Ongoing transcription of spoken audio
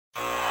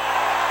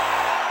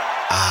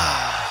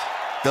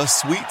The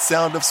sweet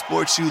sound of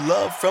sports you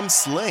love from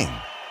Sling.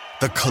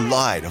 The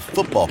collide of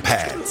football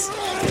pads.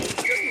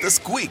 The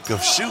squeak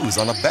of shoes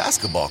on a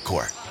basketball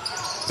court.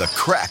 The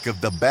crack of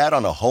the bat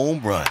on a home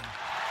run.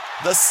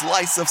 The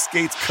slice of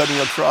skates cutting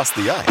across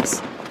the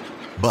ice.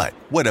 But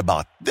what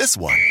about this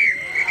one?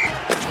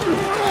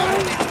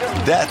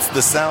 That's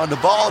the sound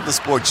of all the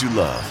sports you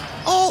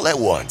love, all at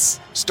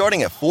once.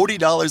 Starting at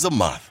 $40 a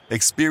month.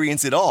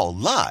 Experience it all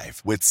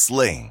live with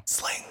Sling.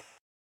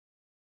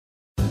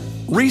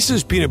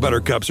 Reese's peanut butter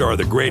cups are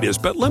the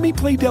greatest, but let me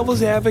play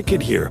devil's advocate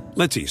here.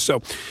 Let's see.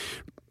 So,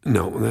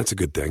 no, that's a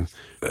good thing.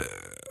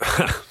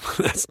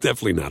 That's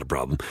definitely not a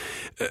problem.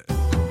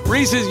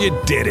 Reese's, you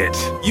did it.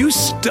 You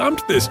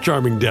stumped this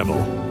charming devil.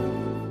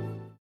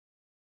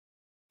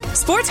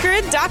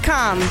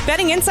 SportsGrid.com.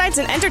 Betting insights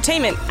and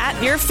entertainment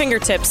at your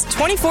fingertips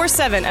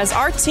 24/7 as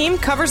our team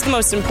covers the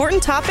most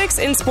important topics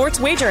in sports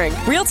wagering.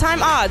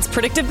 Real-time odds,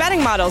 predictive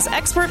betting models,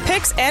 expert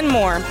picks, and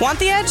more. Want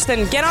the edge?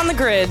 Then get on the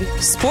grid.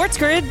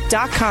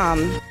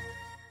 SportsGrid.com.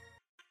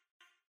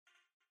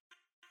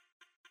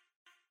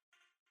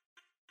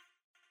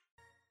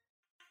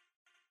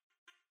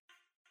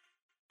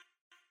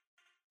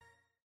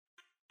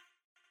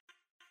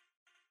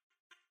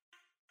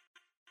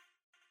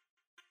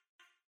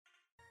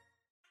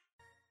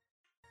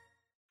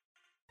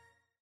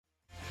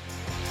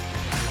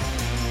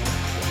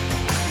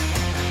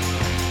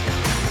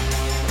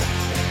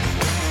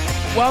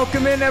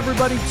 Welcome in,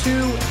 everybody, to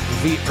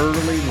the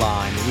early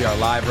line. We are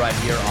live right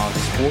here on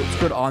Sports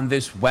Grid on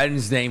this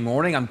Wednesday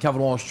morning. I'm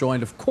Kevin Walsh,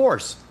 joined, of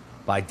course,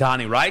 by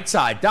Donnie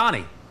Rightside.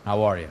 Donnie,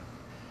 how are you?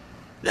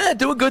 Yeah,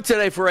 doing good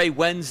today for a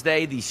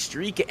Wednesday. The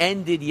streak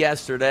ended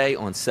yesterday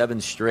on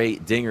 7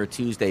 straight Dinger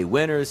Tuesday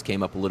winners.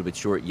 Came up a little bit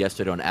short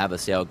yesterday on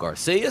Avisail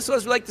Garcia. So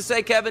as we like to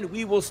say, Kevin,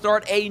 we will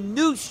start a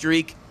new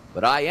streak.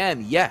 But I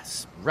am,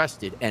 yes,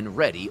 rested and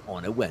ready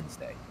on a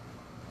Wednesday.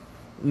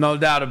 No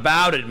doubt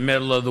about it.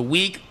 Middle of the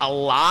week, a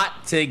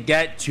lot to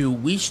get to.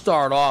 We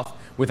start off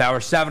with our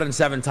 7 and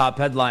 7 top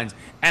headlines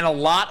and a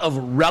lot of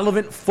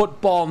relevant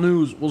football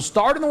news. We'll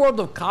start in the world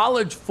of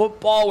college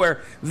football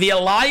where the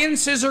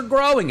alliances are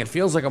growing. It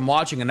feels like I'm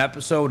watching an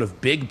episode of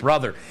Big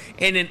Brother.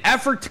 In an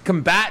effort to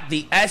combat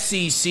the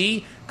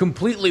SEC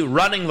completely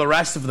running the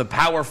rest of the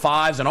Power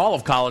Fives and all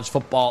of college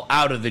football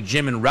out of the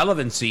gym in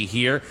relevancy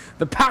here,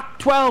 the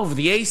Pac-12,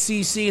 the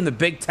ACC, and the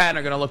Big Ten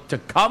are going to look to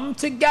come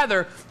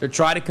together to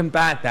try to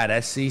combat that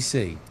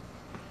SEC.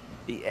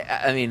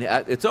 I mean,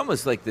 it's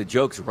almost like the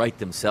jokes write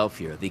themselves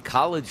here. The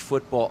College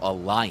Football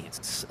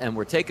Alliance. And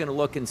we're taking a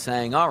look and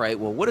saying, all right,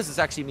 well, what does this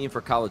actually mean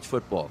for college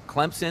football?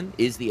 Clemson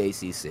is the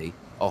ACC.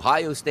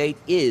 Ohio State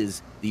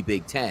is the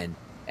Big Ten.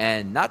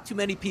 And not too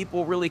many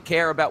people really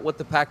care about what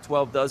the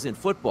Pac-12 does in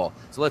football.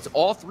 So let's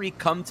all three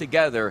come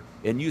together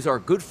and use our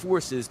good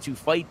forces to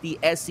fight the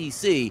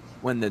SEC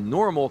when the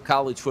normal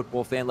college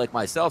football fan like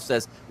myself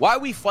says, why are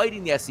we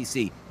fighting the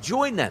SEC?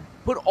 Join them.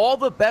 Put all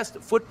the best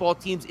football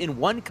teams in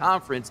one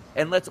conference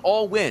and let's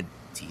all win.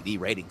 TV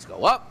ratings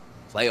go up.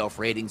 Playoff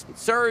ratings would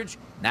surge.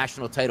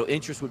 National title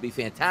interest would be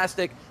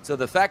fantastic. So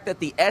the fact that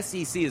the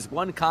SEC is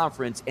one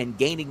conference and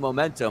gaining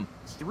momentum,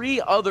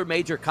 3 other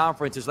major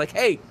conferences like,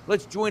 hey,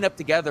 let's join up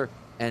together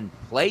and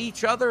play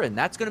each other, and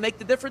that's going to make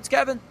the difference,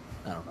 Kevin?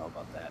 I don't know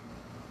about that.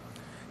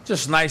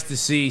 Just nice to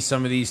see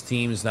some of these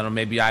teams that'll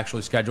maybe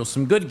actually schedule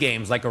some good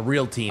games like a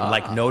real team,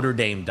 like Notre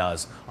Dame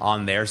does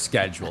on their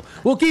schedule.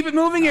 We'll keep it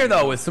moving here,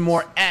 though, with some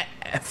more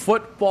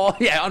football.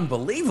 Yeah,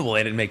 unbelievable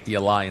they didn't make the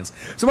alliance.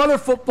 Some other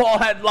football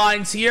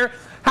headlines here.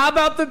 How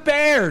about the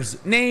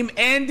Bears? Name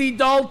Andy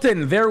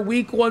Dalton, their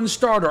Week 1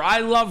 starter. I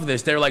love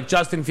this. They're like,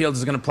 Justin Fields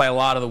is going to play a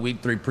lot of the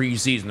Week 3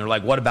 preseason. They're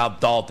like, what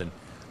about Dalton?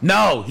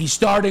 No, he's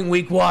starting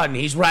Week 1.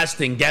 He's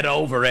resting. Get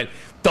over it.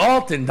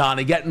 Dalton,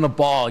 Donnie, getting the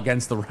ball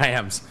against the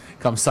Rams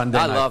come Sunday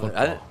night football.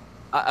 I love it.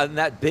 On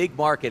that big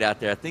market out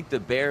there, I think the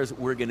Bears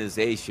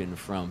organization,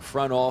 from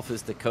front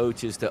office to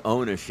coaches to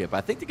ownership,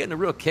 I think they're getting a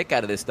real kick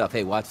out of this stuff.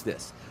 Hey, watch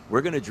this.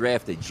 We're going to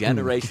draft a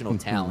generational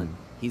talent.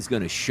 He's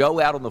going to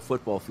show out on the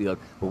football field,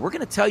 but we're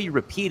going to tell you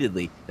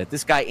repeatedly that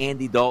this guy,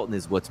 Andy Dalton,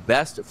 is what's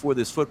best for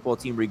this football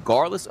team,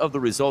 regardless of the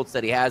results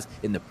that he has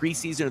in the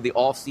preseason or the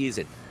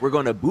offseason. We're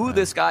going to boo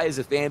this guy as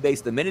a fan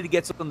base the minute he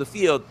gets up on the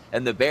field,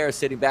 and the Bears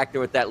sitting back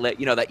there with that,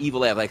 that evil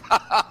laugh, like, ha,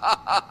 ha,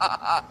 ha, ha, ha,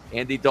 ha.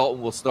 Andy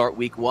Dalton will start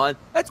Week 1.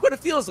 That's what it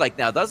feels like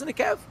now, doesn't it,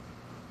 Kev?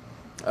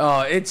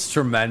 Oh, it's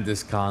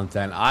tremendous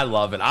content. I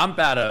love it.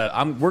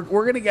 We're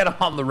going to get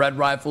on the Red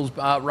Rifles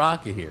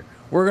rocket here.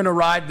 We're going to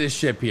ride this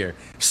ship here.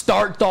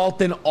 Start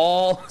Dalton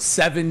all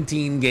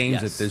 17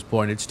 games at this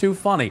point. It's too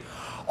funny.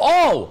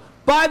 Oh,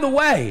 by the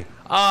way,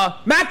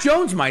 Mac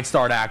Jones might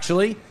start,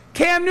 actually.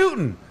 Cam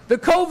Newton, the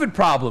COVID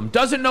problem,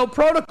 doesn't know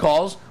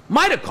protocols,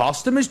 might have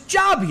cost him his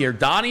job here,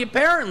 Donnie.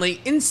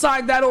 Apparently,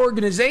 inside that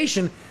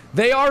organization,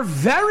 they are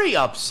very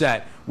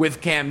upset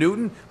with Cam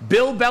Newton.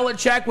 Bill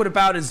Belichick, with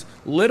about as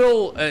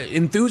little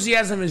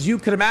enthusiasm as you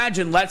could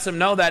imagine, lets him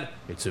know that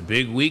it's a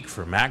big week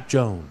for Mac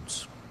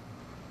Jones.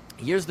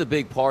 Here's the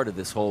big part of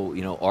this whole,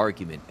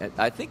 argument.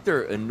 I think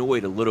they're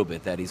annoyed a little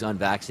bit that he's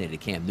unvaccinated,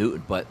 Cam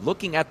Newton. But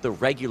looking at the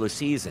regular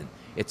season,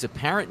 It's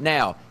apparent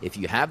now, if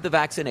you have the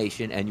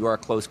vaccination and you are a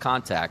close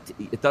contact,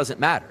 it doesn't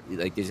matter.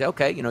 Like they say,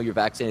 okay, you're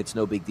vaccinated, it's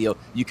no big deal.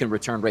 You can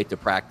return right to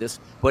practice.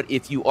 But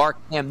if you are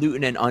Cam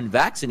Newton and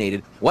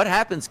unvaccinated, what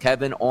happens,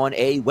 Kevin, on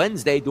a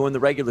Wednesday during the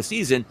regular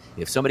season?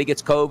 If somebody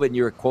gets COVID and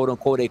you're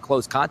quote-unquote a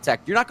close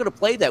contact, you're not going to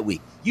play that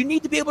week. You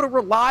need to be able to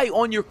rely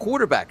on your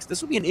quarterbacks.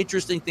 This will be an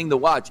interesting thing to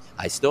watch.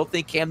 I still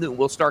think Cam Newton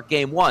will start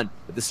game one,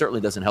 but this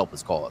certainly doesn't help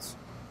his cause.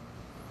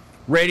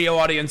 Radio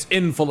audience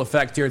in full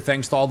effect here.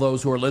 Thanks to all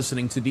those who are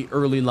listening to the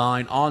early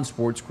line on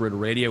Sports Grid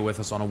Radio with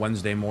us on a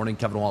Wednesday morning.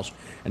 Kevin Walsh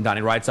and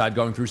Donnie Rightside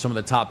going through some of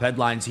the top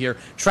headlines here.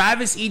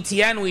 Travis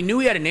Etienne, we knew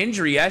he had an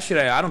injury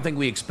yesterday. I don't think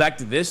we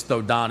expected this,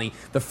 though, Donnie.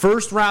 The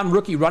first-round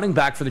rookie running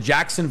back for the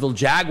Jacksonville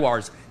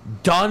Jaguars,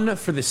 done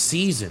for the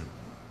season.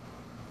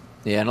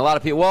 Yeah, and a lot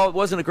of people, it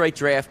wasn't a great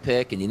draft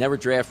pick, and you never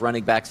draft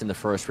running backs in the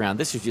first round.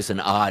 This is just an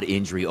odd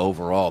injury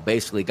overall.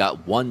 Basically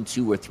got 1,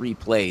 2, or 3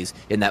 plays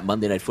in that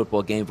Monday Night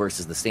Football game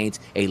versus the Saints.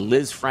 A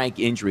Liz Frank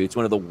injury. It's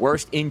one of the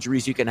worst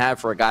injuries you can have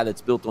for a guy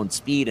that's built on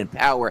speed and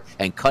power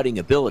and cutting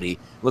ability.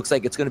 Looks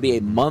like it's going to be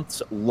a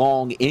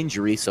months-long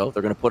injury, so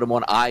they're going to put him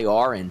on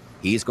IR, and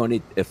he's going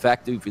to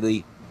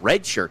effectively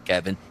redshirt,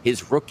 Kevin,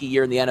 his rookie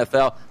year in the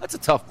NFL. That's a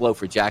tough blow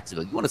for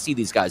Jacksonville. You want to see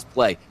these guys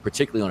play,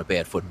 particularly on a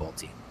bad football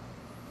team.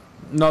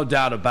 No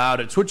doubt about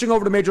it. Switching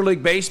over to Major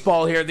League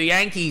Baseball here, the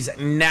Yankees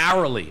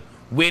narrowly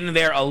win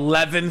their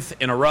 11th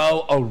in a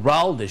row.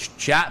 Aroldis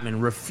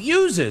Chapman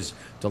refuses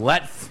to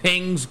let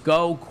things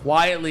go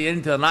quietly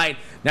into the night.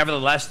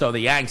 Nevertheless, though, the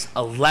Yanks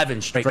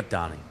 11 straight,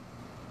 Donnie.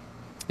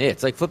 Yeah,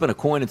 it's like flipping a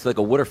coin into like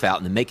a water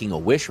fountain and making a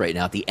wish right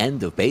now at the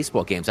end of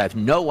baseball games. I have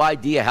no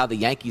idea how the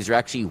Yankees are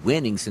actually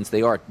winning since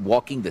they are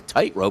walking the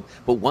tightrope,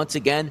 but once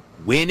again,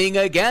 winning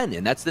again,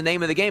 and that's the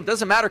name of the game. It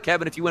doesn't matter,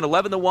 Kevin, if you win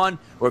 11-1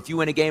 or if you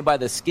win a game by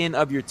the skin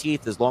of your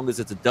teeth, as long as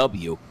it's a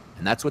W.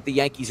 And that's what the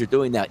Yankees are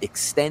doing now,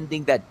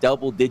 extending that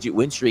double-digit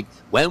win streak.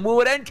 When will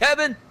it end,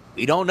 Kevin?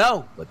 We don't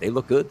know, but they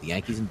look good. The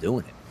Yankees are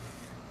doing it.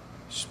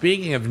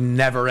 Speaking of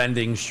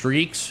never-ending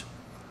streaks,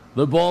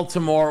 the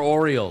Baltimore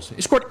Orioles.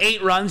 They scored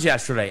 8 runs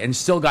yesterday and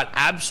still got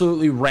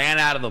absolutely ran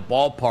out of the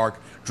ballpark,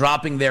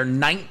 dropping their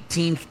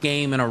 19th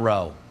game in a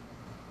row.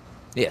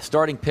 Yeah,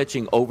 starting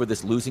pitching over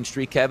this losing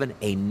streak, Kevin,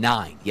 a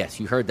 9. Yes,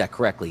 you heard that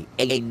correctly.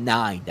 A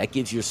 9. That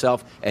gives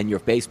yourself and your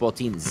baseball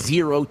team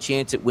 0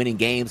 chance at winning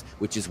games,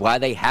 which is why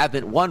they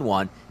haven't won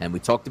one. And we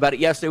talked about it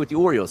yesterday with the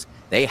Orioles.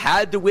 They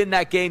had to win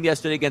that game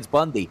yesterday against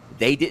Bundy.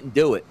 They didn't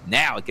do it.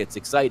 Now it gets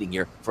exciting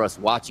here for us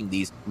watching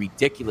these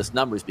ridiculous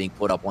numbers being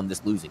put up on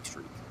this losing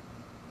streak.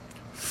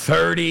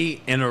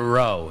 30 in a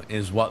row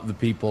is what the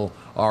people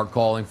are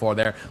calling for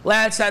there.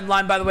 Last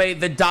headline, by the way,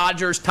 the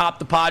Dodgers top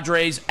the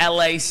Padres.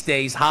 LA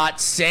stays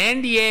hot.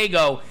 San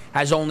Diego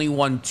has only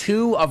won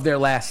 2 of their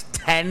last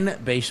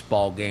 10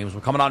 baseball games. We're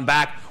coming on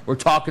back. We're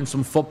talking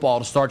some football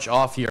to start you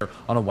off here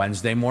on a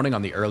Wednesday morning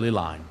on the early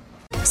line.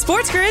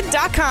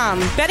 SportsGrid.com.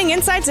 Betting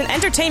insights and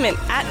entertainment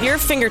at your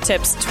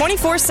fingertips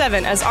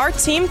 24/7 as our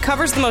team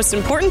covers the most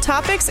important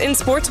topics in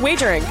sports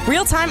wagering.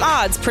 Real-time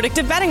odds,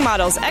 predictive betting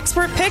models,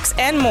 expert picks,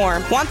 and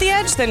more. Want the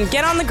edge? Then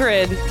get on the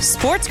grid.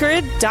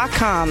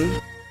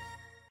 SportsGrid.com.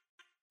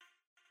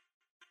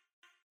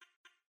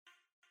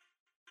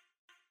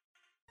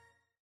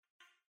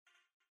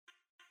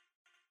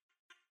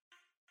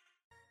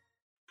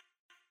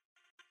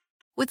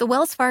 With the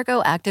Wells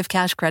Fargo Active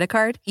Cash Credit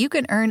Card, you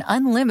can earn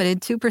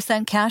unlimited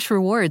 2% cash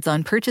rewards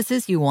on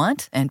purchases you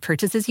want and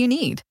purchases you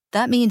need.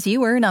 That means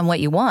you earn on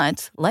what you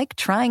want, like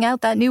trying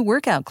out that new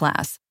workout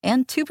class,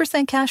 and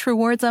 2% cash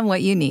rewards on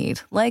what you need,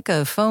 like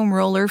a foam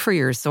roller for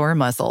your sore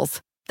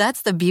muscles.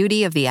 That's the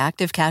beauty of the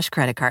Active Cash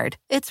Credit Card.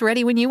 It's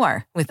ready when you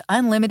are, with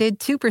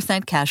unlimited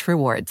 2% cash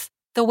rewards.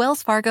 The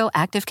Wells Fargo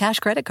Active Cash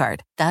Credit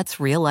Card.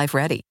 That's real life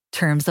ready.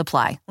 Terms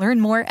apply.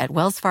 Learn more at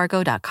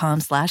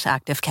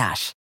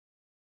wellsfargo.com/activecash.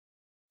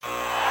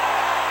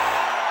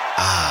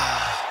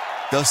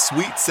 The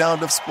sweet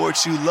sound of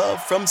sports you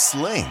love from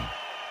Sling.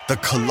 The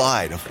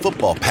collide of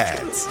football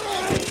pads.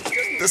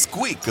 The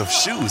squeak of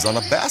shoes on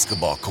a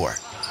basketball court.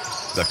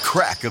 The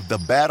crack of the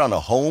bat on a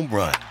home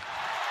run.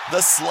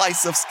 The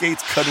slice of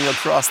skates cutting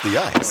across the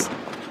ice.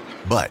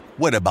 But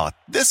what about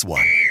this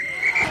one?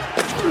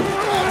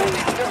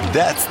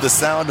 That's the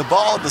sound of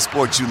all the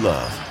sports you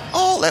love,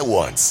 all at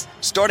once.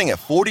 Starting at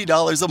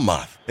 $40 a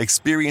month.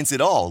 Experience it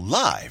all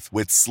live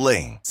with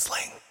Sling.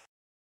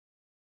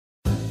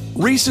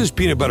 Reese's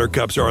peanut butter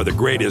cups are the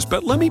greatest,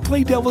 but let me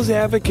play devil's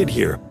advocate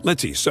here.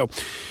 Let's see. So,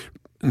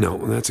 no,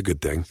 that's a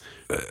good thing.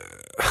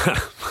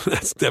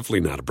 That's definitely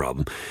not a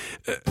problem.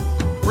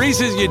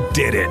 Reese's, you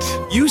did it.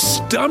 You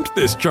stumped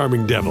this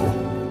charming devil.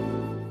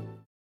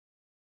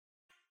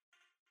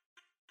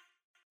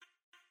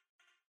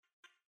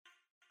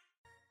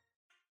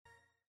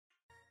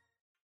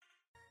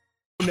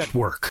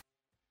 Network.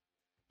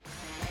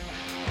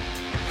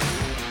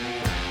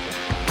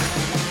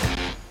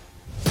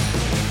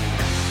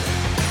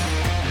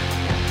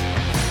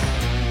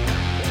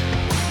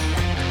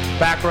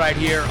 Back right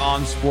here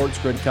on Sports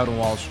Grid, Kevin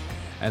Walsh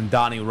and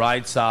Donnie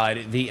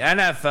Rightside. The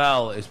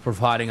NFL is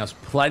providing us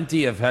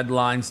plenty of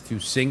headlines to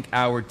sink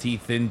our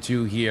teeth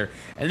into here.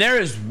 And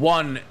there is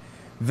one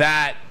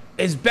that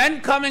has been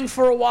coming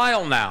for a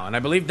while now. And I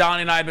believe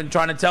Donnie and I have been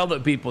trying to tell the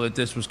people that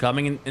this was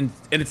coming. And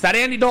it's that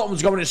Andy Dalton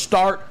was going to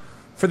start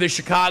for the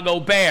Chicago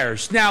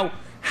Bears. Now,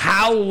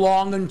 how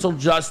long until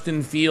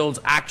Justin Fields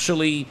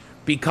actually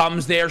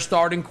becomes their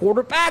starting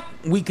quarterback?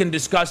 We can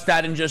discuss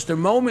that in just a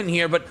moment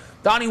here. But,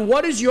 Donnie,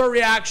 what is your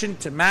reaction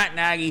to Matt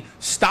Nagy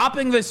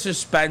stopping the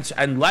suspense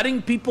and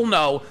letting people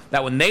know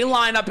that when they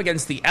line up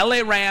against the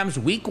LA Rams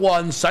Week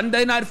 1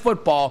 Sunday Night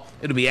Football,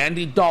 it'll be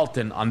Andy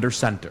Dalton under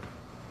center?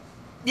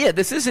 Yeah,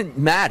 this isn't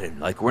Madden.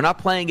 Like, we're not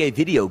playing a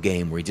video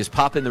game where you just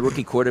pop in the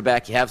rookie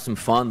quarterback, you have some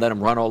fun, let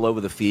him run all over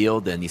the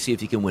field, and you see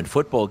if you can win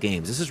football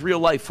games. This is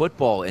real-life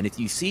football, and if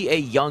you see a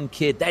young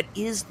kid, that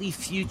is the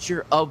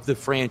future of the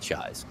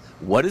franchise.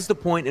 What is the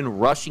point in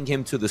rushing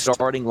him to the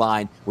starting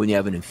line when you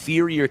have an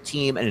inferior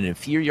team and an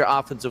inferior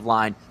offensive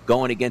line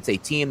going against a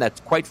team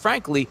that's, quite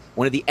frankly,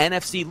 one of the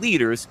NFC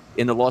leaders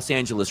in the Los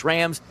Angeles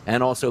Rams,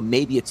 and also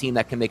maybe a team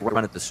that can make a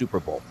run at the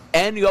Super Bowl?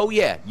 And, oh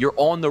yeah, you're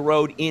on the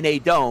road in a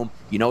dome.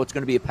 You know it's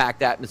going to be a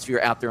packed atmosphere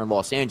out there in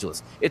Los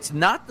Angeles. It's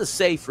not to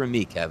say for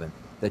me, Kevin,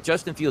 that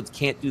Justin Fields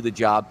can't do the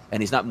job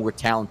and he's not more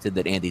talented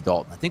than Andy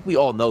Dalton. I think we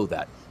all know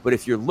that. But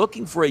if you're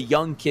looking for a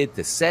young kid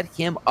to set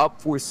him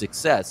up for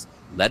success,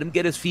 let him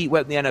get his feet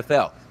wet in the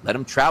NFL. Let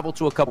him travel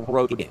to a couple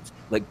road games.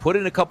 Like, put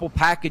in a couple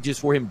packages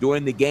for him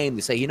during the game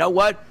to say, you know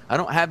what? I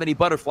don't have any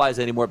butterflies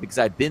anymore because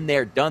I've been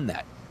there, done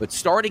that. But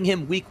starting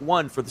him Week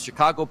 1 for the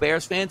Chicago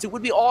Bears fans, it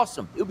would be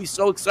awesome. It would be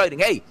so exciting.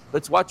 Hey,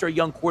 let's watch our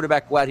young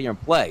quarterback go out here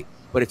and play.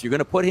 But if you're going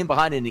to put him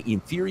behind an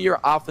inferior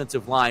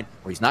offensive line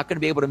where he's not going to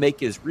be able to make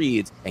his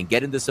reads and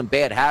get into some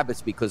bad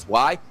habits, because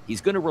why? He's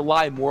going to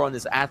rely more on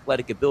his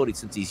athletic ability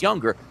since he's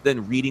younger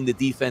than reading the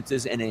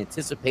defenses and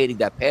anticipating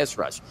that pass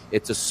rush.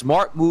 It's a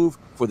smart move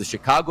for the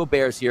Chicago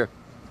Bears here.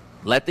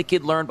 Let the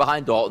kid learn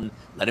behind Dalton.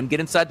 Let him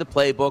get inside the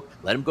playbook.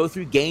 Let him go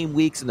through game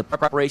weeks and the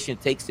preparation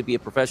it takes to be a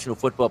professional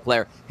football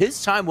player.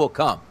 His time will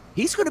come.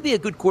 He's going to be a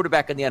good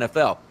quarterback in the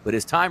NFL, but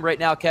his time right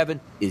now, Kevin,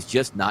 is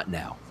just not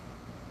now.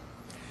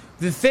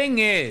 The thing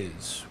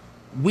is,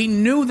 we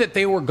knew that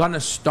they were going to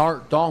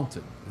start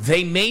Dalton.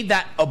 They made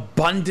that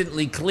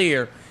abundantly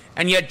clear,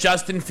 and yet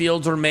Justin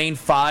Fields remained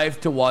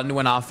 5-1 to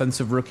win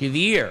Offensive Rookie of the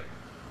Year.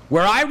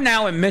 Where I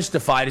now am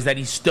mystified is that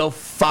he's still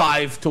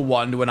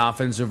 5-1 to win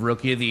Offensive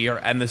Rookie of the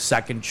Year and the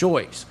second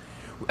choice.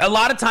 A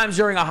lot of times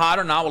during a hot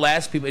or not, we'll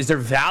ask people, is there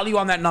value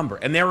on that number?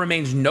 And there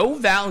remains no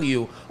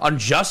value on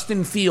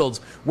Justin Fields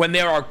when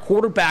there are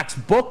quarterbacks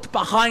booked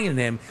behind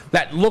him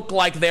that look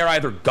like they're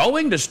either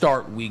going to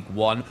start Week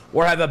 1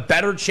 or have a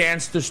better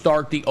chance to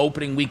start the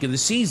opening week of the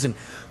season.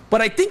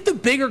 But I think the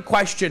bigger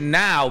question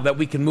now that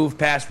we can move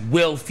past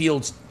will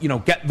Fields,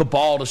 get the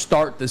ball to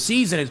start the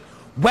season is,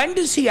 when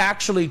does he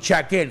actually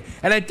check in?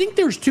 And I think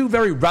there's two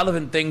very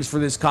relevant things for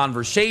this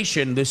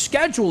conversation. The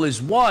schedule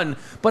is one,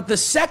 but the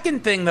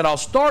second thing that I'll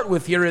start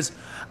with here is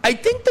I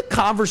think the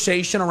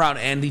conversation around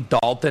Andy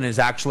Dalton has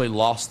actually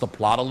lost the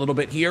plot a little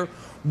bit here.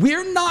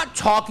 We're not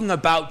talking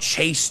about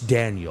Chase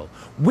Daniel.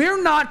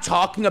 We're not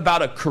talking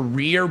about a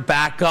career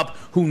backup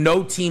who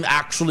no team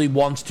actually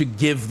wants to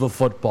give the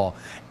football.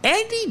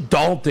 Andy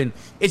Dalton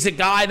is a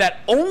guy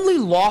that only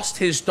lost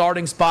his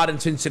starting spot in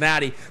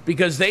Cincinnati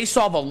because they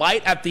saw the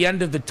light at the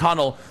end of the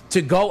tunnel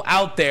to go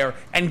out there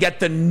and get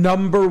the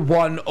number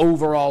 1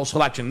 overall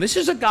selection. This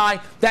is a guy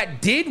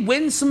that did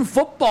win some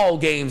football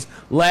games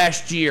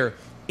last year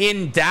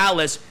in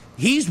Dallas.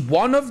 He's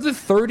one of the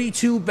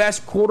 32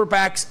 best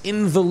quarterbacks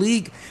in the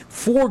league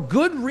for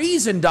good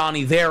reason,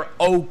 Donnie. They're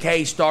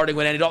okay starting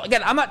with Andy Dalton.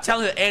 Again, I'm not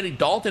telling you that Andy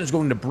Dalton is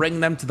going to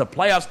bring them to the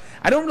playoffs.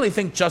 I don't really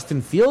think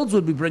Justin Fields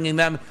would be bringing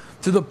them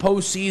to the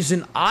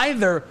postseason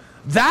either.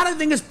 That, I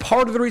think, is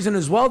part of the reason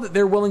as well that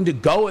they're willing to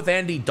go with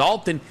Andy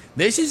Dalton.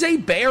 This is a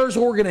Bears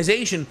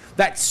organization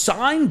that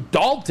signed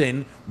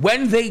Dalton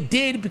when they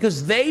did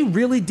because they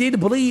really did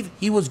believe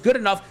he was good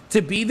enough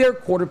to be their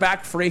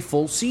quarterback for a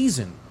full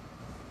season.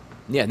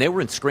 Yeah, and they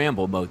were in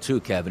scramble mode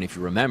too, Kevin, if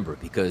you remember,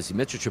 because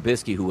Mitchell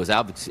Trubisky, who was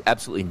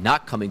absolutely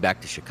not coming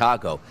back to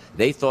Chicago,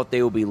 they thought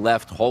they would be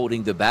left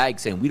holding the bag,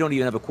 saying, we don't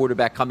even have a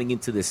quarterback coming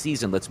into the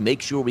season. Let's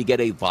make sure we get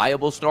a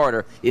viable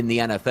starter in the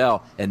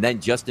NFL. And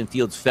then Justin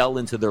Fields fell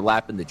into their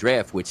lap in the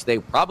draft, which they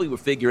probably were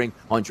figuring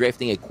on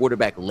drafting a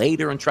quarterback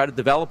later and try to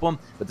develop him.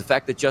 But the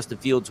fact that Justin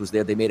Fields was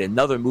there, they made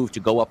another move to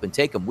go up and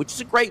take him, which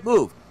is a great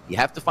move. You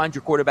have to find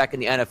your quarterback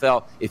in the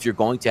NFL if you're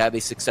going to have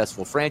a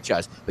successful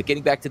franchise. But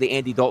getting back to the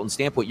Andy Dalton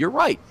standpoint, you're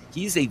right.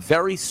 He's a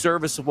very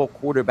serviceable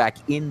quarterback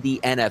in the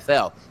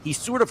NFL. He's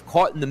sort of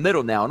caught in the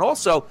middle now. And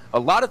also, a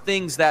lot of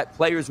things that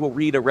players will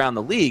read around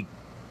the league.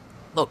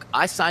 Look,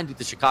 I signed with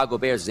the Chicago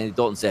Bears, as Andy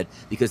Dalton said,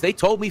 because they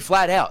told me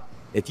flat out,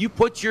 if you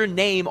put your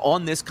name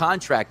on this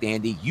contract,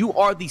 Andy, you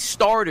are the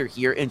starter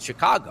here in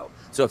Chicago.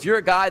 So if you're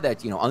a guy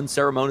that,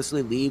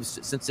 unceremoniously leaves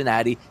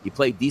Cincinnati, you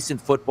play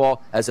decent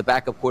football as a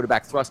backup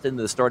quarterback thrust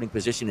into the starting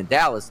position in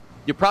Dallas,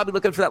 you're probably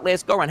looking for that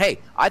last go-around. Hey,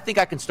 I think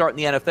I can start in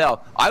the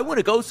NFL. I want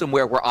to go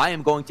somewhere where I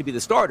am going to be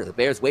the starter. The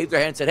Bears waved their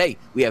hand and said, hey,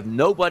 we have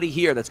nobody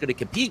here that's going to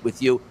compete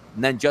with you.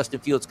 And then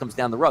Justin Fields comes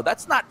down the road.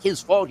 That's not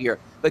his fault here.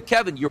 But,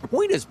 Kevin, your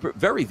point is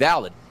very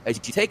valid. As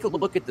you take a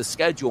look at the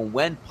schedule and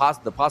when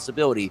the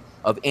possibility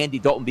of Andy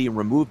Dalton being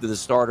removed as the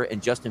starter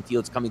and Justin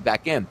Fields coming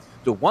back in,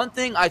 the one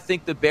thing I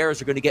think the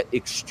Bears are going to get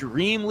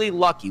extremely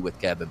lucky with,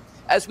 Kevin,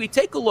 as we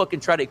take a look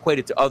and try to equate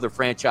it to other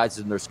franchises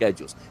in their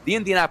schedules. The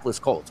Indianapolis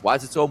Colts. Why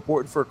is it so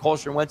important for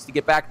Carson Wentz to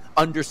get back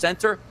under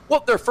center?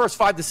 Well, their first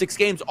 5 to 6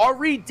 games are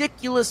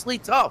ridiculously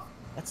tough.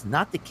 That's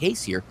not the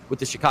case here with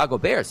the Chicago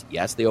Bears.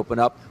 Yes, they open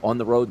up on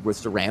the road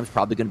with the Rams,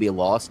 probably going to be a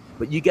loss,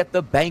 but you get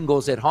the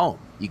Bengals at home.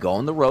 You go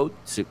on the road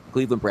to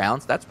Cleveland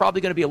Browns, that's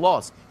probably going to be a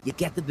loss. You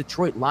get the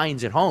Detroit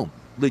Lions at home.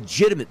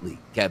 Legitimately,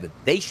 Kevin,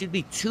 they should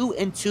be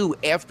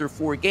 2-2 after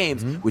 4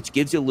 games, which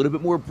gives you a little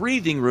bit more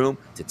breathing room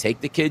to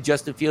take the kid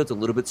Justin Fields a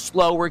little bit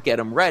slower, get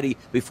him ready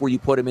before you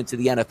put him into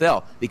the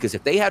NFL. Because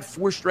if they had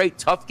 4 straight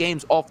tough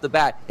games off the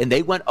bat and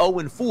they went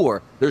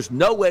 0-4, there's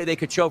no way they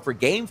could show for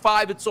Game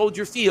 5 at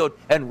Soldier Field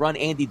and run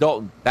Andy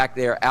Dalton back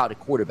there out at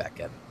quarterback,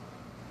 Kevin.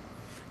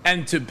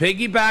 And to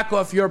piggyback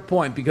off your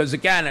point, because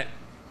again,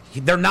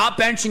 they're not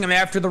benching him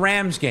after the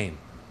Rams game.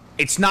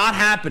 It's not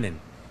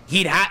happening.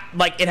 It'd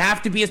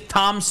have to be a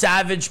Tom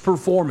Savage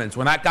performance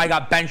when that guy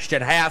got benched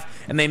at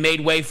half and they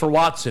made way for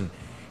Watson.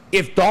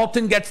 If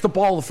Dalton gets the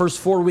ball the first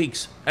 4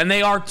 weeks, and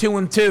they are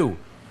 2-2,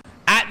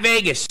 at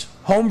Vegas,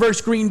 home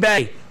versus Green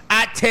Bay,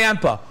 at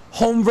Tampa,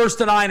 home versus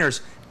the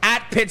Niners,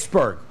 at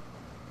Pittsburgh,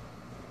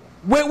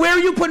 where are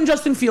you putting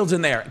Justin Fields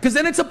in there? Because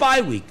then it's a bye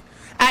week.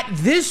 At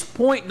this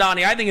point,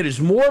 Donnie, I think it is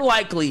more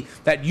likely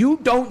that you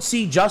don't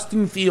see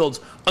Justin Fields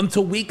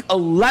until week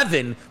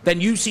 11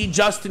 than you see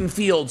Justin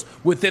Fields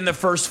within the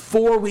first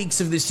 4 weeks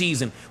of the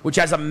season, which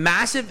has a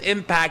massive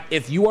impact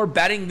if you are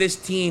betting this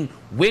team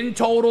win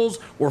totals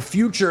or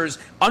futures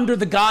under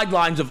the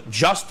guidelines of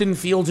Justin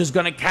Fields is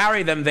going to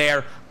carry them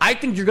there. I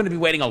think you're going to be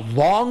waiting a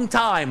long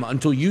time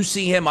until you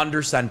see him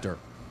under center.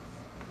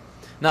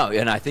 No,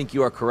 and I think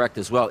you are correct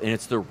as well. And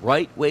it's the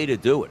right way to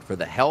do it for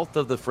the health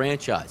of the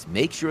franchise.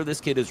 Make sure this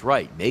kid is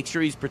right. Make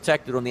sure he's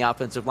protected on the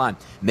offensive line.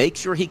 Make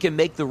sure he can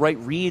make the right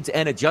reads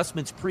and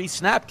adjustments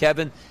pre-snap,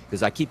 Kevin,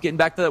 because I keep getting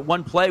back to that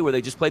one play where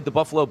they just played the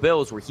Buffalo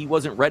Bills where he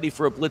wasn't ready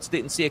for a blitz,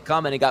 didn't see it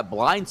coming, and got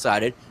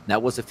blindsided. And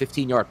that was a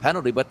 15-yard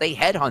penalty, but they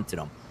headhunted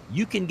him.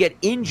 You can get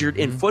injured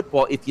in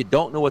football if you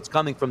don't know what's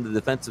coming from the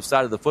defensive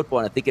side of the football,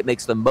 and I think it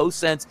makes the most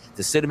sense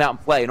to sit him out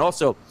and play. And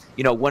also,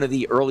 one of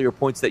the earlier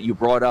points that you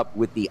brought up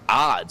with the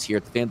odds here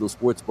at the FanDuel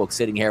Sportsbook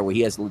sitting here where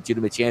he has a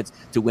legitimate chance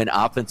to win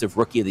Offensive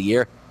Rookie of the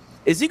Year.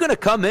 Is he going to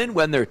come in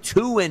when they're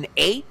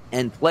 2-8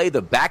 and play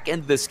the back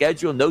end of the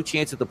schedule, no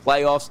chance at the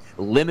playoffs,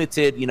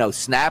 limited,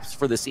 snaps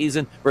for the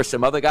season versus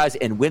some other guys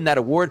and win that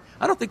award?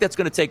 I don't think that's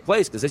going to take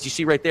place because as you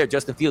see right there,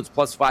 Justin Fields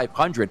plus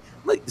 500.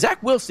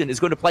 Zach Wilson is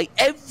going to play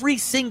every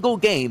single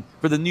game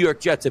for the New York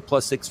Jets at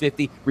plus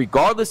 650,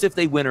 regardless if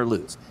they win or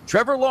lose.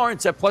 Trevor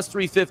Lawrence at plus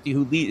 350,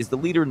 who is the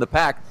leader in the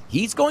pack,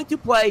 he's going to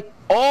play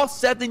all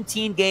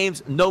 17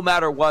 games no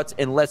matter what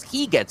unless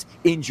he gets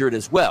injured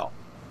as well.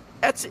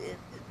 That's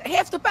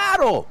half the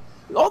battle.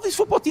 All these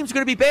football teams are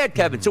going to be bad,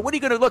 Kevin. So what are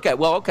you going to look at?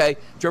 Well, okay,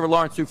 Trevor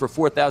Lawrence threw for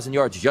 4,000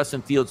 yards.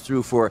 Justin Fields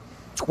threw for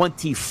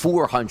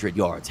 2,400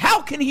 yards.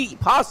 How can he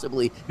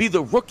possibly be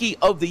the rookie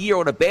of the year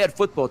on a bad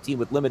football team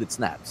with limited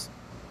snaps?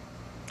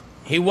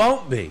 He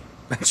won't be.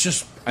 That's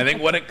just, I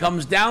think, what it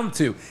comes down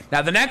to.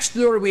 Now, the next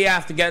story we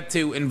have to get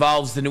to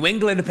involves the New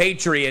England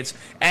Patriots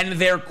and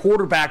their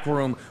quarterback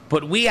room,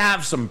 but we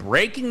have some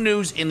breaking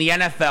news in the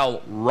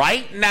NFL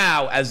right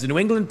now as the New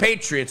England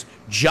Patriots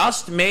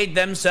just made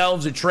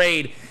themselves a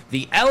trade.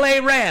 The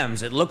LA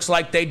Rams, it looks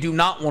like they do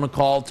not want to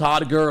call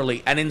Todd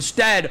Gurley and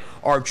instead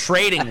are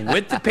trading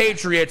with the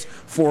Patriots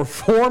for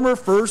former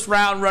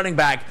first-round running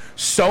back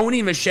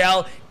Sony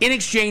Michel in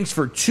exchange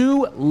for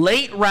 2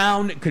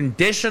 late-round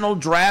conditional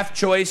draft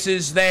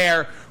choices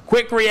there.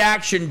 Quick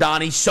reaction,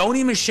 Donnie.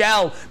 Sony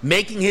Michel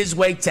making his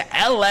way to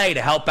LA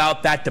to help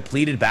out that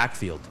depleted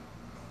backfield.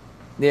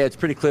 Yeah, it's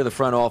pretty clear the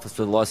front office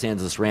for the Los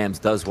Angeles Rams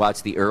does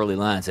watch the early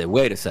line and say,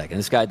 wait a second,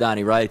 this guy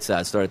Donnie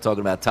Rightside started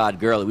talking about Todd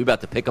Gurley. We're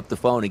about to pick up the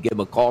phone and give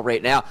him a call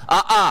right now.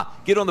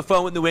 Get on the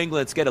phone with New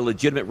England. Let's get a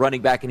legitimate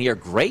running back in here.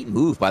 Great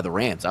move by the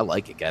Rams. I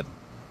like it, Kevin.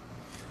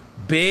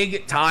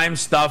 Big time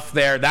stuff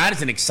there. That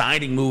is an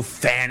exciting move.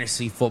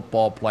 Fantasy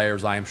football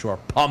players, I am sure,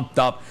 pumped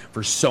up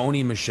for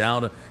Sony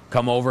Michel to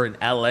come over in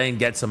LA and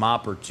get some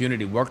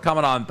opportunity. We're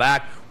coming on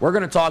back. We're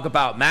going to talk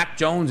about Mac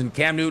Jones and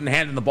Cam Newton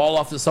handing the ball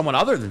off to someone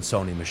other than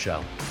Sony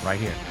Michel right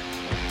here.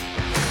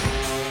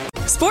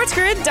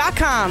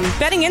 SportsGrid.com.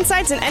 Betting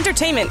insights and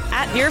entertainment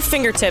at your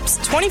fingertips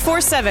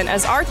 24/7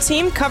 as our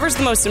team covers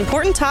the most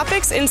important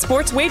topics in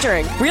sports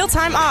wagering.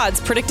 Real-time odds,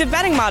 predictive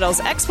betting models,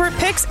 expert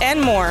picks,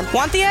 and more.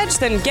 Want the edge?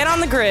 Then get on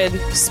the grid.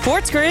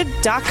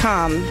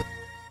 SportsGrid.com.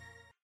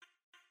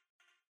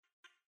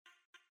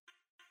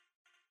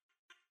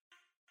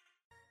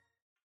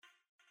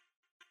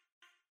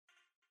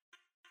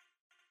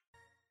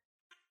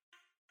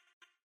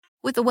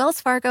 With the Wells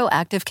Fargo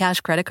Active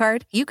Cash Credit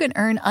Card, you can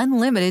earn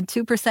unlimited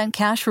 2%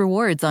 cash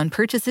rewards on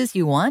purchases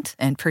you want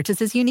and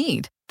purchases you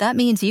need. That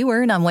means you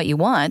earn on what you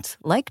want,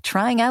 like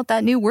trying out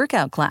that new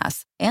workout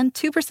class, and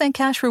 2%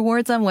 cash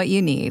rewards on what you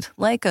need,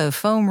 like a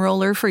foam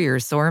roller for your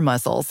sore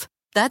muscles.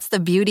 That's the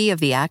beauty of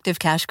the Active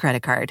Cash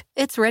Credit Card.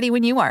 It's ready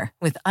when you are,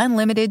 with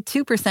unlimited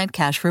 2%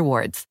 cash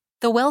rewards.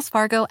 The Wells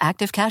Fargo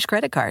Active Cash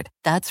Credit Card.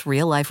 That's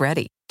real life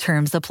ready.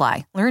 Terms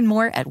apply. Learn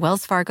more at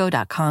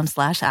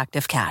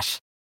wellsfargo.com/activecash.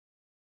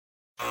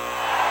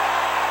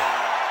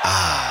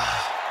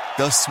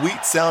 The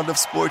sweet sound of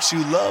sports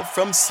you love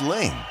from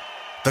Sling.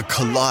 The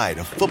collide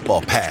of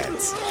football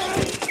pads.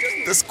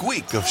 The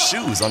squeak of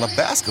shoes on a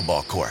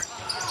basketball court.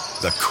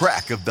 The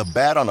crack of the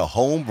bat on a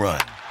home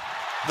run.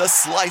 The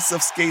slice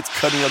of skates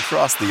cutting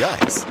across the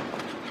ice.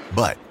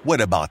 But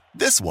what about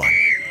this one?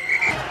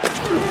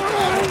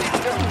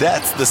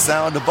 That's the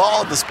sound of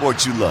all the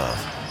sports you love,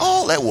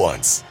 all at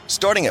once.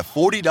 Starting at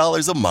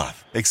 $40 a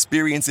month.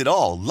 Experience it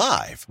all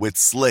live with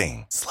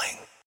Sling.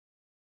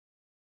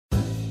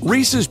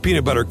 Reese's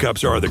peanut butter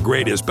cups are the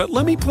greatest, but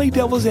let me play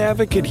devil's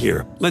advocate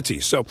here. Let's see.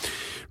 So,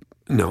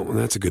 no,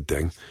 that's a good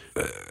thing.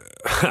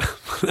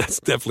 That's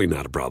definitely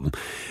not a problem.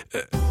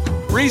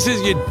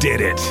 Reese's, you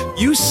did it.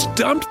 You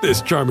stumped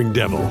this charming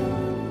devil.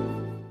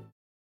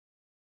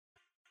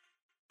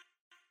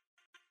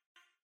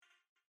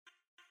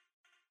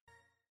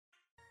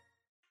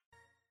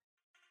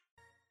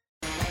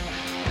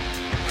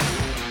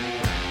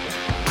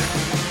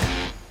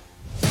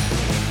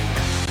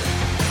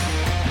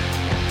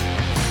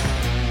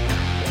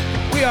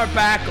 We are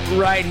back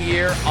right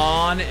here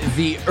on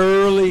the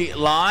early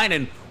line,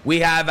 and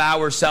we have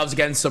ourselves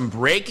again some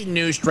breaking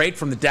news straight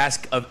from the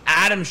desk of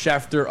Adam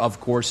Schefter, of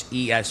course,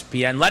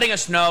 ESPN, letting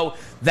us know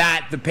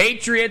that the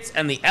Patriots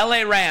and the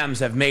LA Rams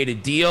have made a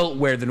deal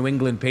where the New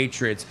England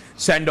Patriots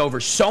send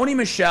over Sony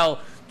Michel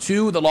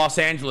to the Los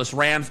Angeles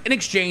Rams in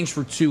exchange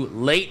for 2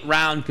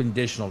 late-round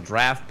conditional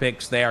draft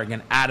picks. There,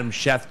 again, Adam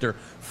Schefter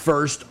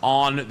first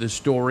on the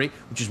story,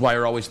 which is why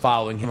you're always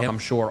following him, I'm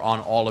sure,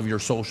 on all of your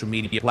social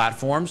media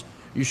platforms.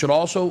 You should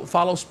also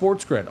follow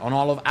SportsGrid on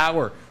all of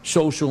our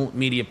social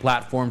media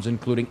platforms,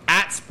 including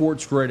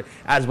 @SportsGrid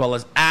as well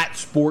as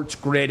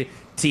 @SportsGrid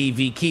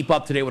TV. Keep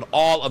up to date with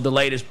all of the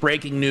latest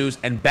breaking news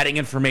and betting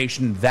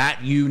information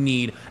that you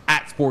need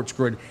at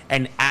SportsGrid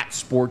and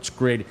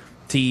 @SportsGrid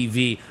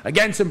TV.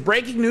 Again, some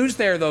breaking news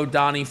there, though,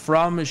 Donnie,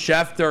 from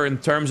Schefter in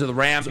terms of the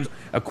Rams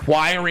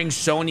acquiring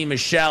Sony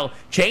Michel.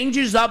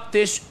 Changes up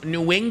this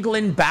New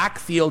England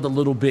backfield a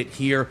little bit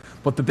here.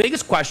 But the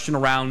biggest question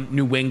around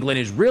New England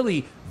is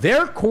really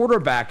their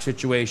quarterback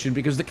situation,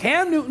 because the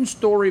Cam Newton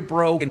story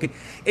broke, and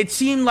it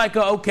seemed like,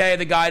 okay,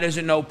 the guy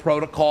doesn't know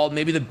protocol.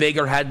 Maybe the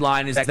bigger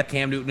headline is that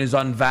Cam Newton is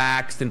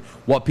unvaxxed and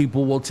what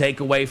people will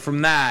take away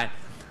from that.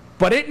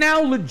 But it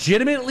now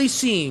legitimately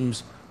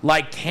seems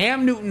like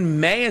Cam Newton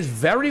may as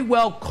very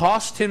well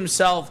cost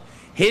himself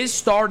his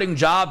starting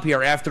job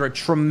here after a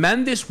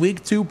tremendous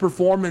Week 2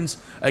 performance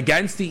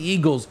against the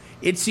Eagles.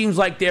 It seems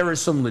like there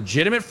is some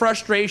legitimate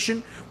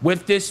frustration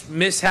with this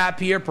mishap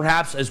here,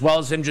 perhaps as well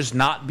as him just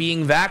not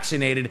being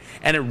vaccinated.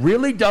 And it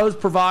really does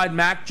provide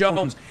Mac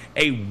Jones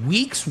a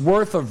week's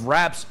worth of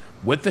reps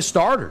with the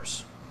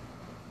starters.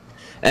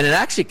 And it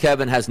actually,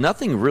 Kevin, has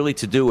nothing really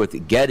to do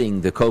with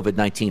getting the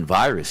COVID-19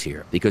 virus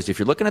here. Because if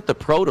you're looking at the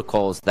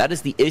protocols, that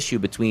is the issue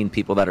between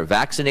people that are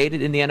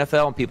vaccinated in the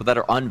NFL and people that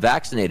are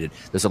unvaccinated.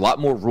 There's a lot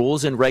more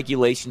rules and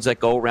regulations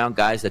that go around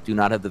guys that do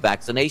not have the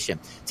vaccination.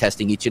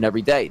 Testing each and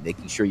every day,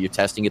 making sure you're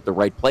testing at the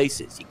right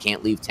places. You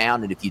can't leave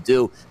town, and if you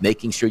do,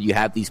 making sure you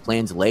have these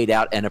plans laid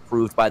out and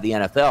approved by the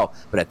NFL.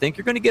 But I think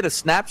you're going to get a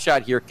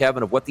snapshot here,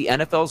 Kevin, of what the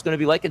NFL is going to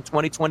be like in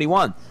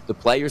 2021. The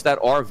players that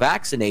are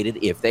vaccinated,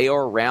 if they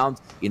are around,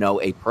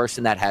 a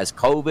person that has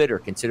COVID or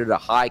considered a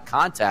high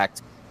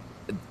contact,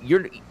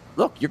 you're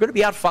going to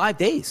be out 5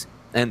 days.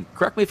 And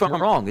correct me if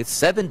I'm wrong, it's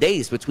 7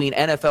 days between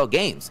NFL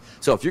games.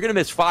 So if you're going to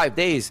miss 5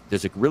 days,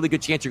 there's a really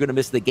good chance you're going to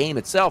miss the game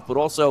itself, but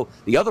also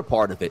the other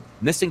part of it,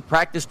 missing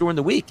practice during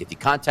the week. If you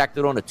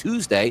contacted on a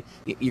Tuesday,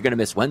 you're going to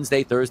miss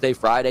Wednesday, Thursday,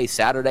 Friday,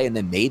 Saturday, and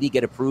then maybe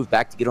get approved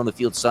back to get on the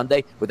field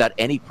Sunday without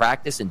any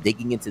practice and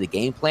digging into the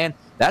game plan.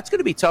 That's going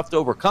to be tough to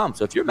overcome.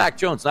 So if you're Mac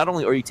Jones, not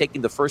only are you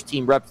taking the first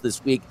team reps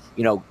this week,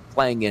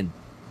 playing in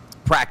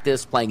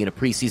practice, playing in a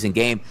preseason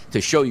game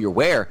to show your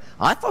wear,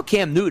 I thought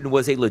Cam Newton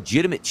was a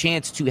legitimate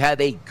chance to have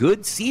a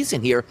good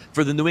season here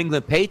for the New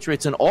England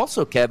Patriots, and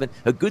also, Kevin,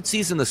 a good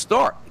season to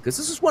start, because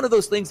this is one of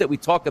those things that we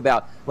talk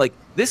about. Like,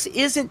 this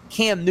isn't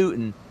Cam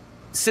Newton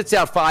sits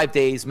out 5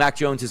 days, Mac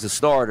Jones is a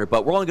starter,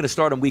 but we're only going to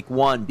start him week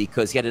 1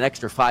 because he had an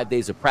extra 5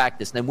 days of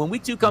practice. And then when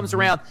week 2 comes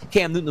around,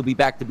 Cam Newton will be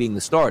back to being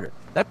the starter.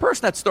 That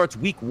person that starts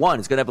week 1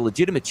 is going to have a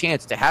legitimate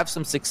chance to have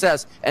some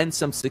success, and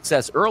some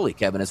success early,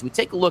 Kevin. As we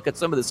take a look at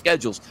some of the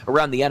schedules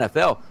around the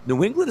NFL,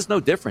 New England is no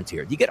different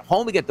here. You get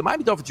home against the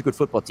Miami Dolphins, a good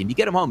football team. You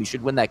get them home, you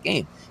should win that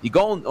game. You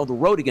go on the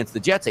road against the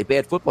Jets, a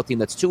bad football team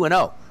that's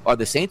 2-0. Are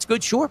the Saints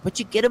good? Sure, but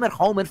you get them at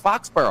home in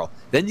Foxborough.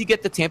 Then you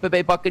get the Tampa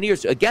Bay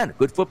Buccaneers. Again, a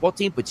good football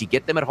team, but you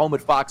get them at home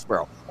at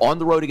Foxborough. On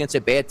the road against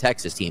a bad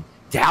Texas team.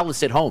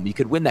 Dallas at home, you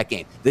could win that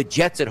game. The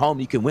Jets at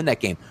home, you can win that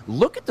game.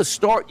 Look at the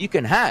start you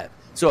can have.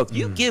 So if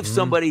you give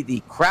somebody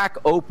the crack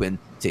open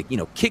to,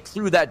 kick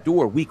through that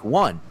door week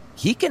one,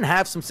 he can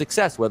have some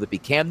success, whether it be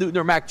Cam Newton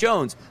or Mac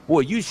Jones.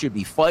 Boy, you should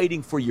be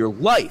fighting for your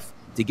life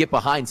to get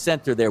behind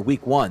center there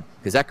week one,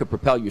 because that could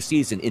propel your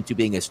season into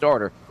being a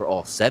starter for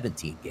all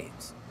 17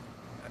 games.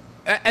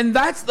 And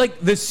that's like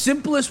the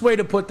simplest way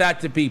to put that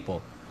to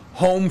people.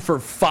 Home for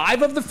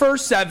 5 of the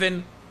first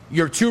 7.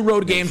 Your 2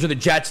 road games are the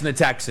Jets and the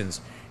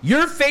Texans.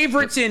 Your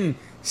favorites in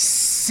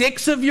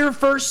 6 of your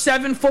first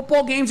 7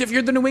 football games if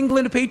you're the New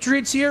England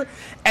Patriots here.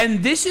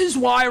 And this is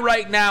why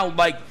right now,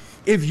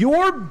 if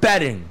you're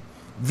betting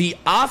the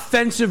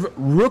offensive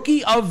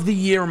rookie of the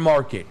year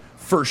market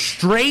for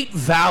straight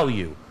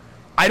value,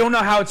 I don't know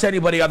how it's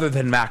anybody other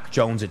than Mac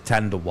Jones at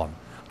 10-1.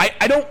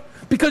 I don't,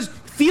 because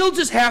Fields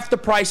is half the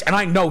price, and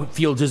I know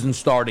Fields isn't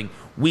starting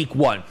week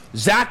one.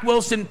 Zach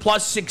Wilson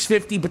plus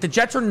 650, but the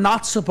Jets are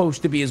not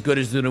supposed to be as good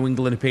as the New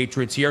England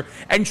Patriots here.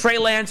 And Trey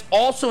Lance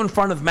also in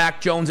front of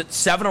Mac Jones at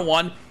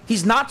 7-1.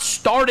 He's not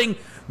starting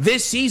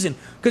this season.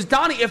 Because,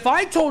 Donnie, if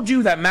I told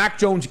you that Mac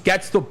Jones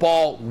gets the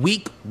ball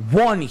week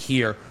one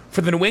here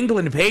for the New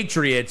England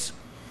Patriots,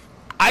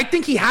 I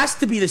think he has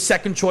to be the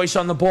second choice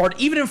on the board,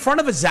 even in front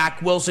of a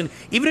Zach Wilson,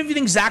 even if you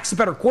think Zach's a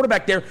better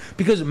quarterback there,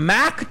 because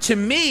Mac, to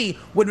me,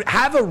 would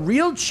have a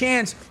real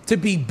chance to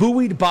be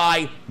buoyed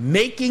by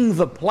making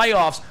the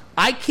playoffs.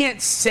 I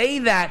can't say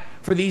that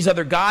for these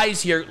other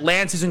guys here.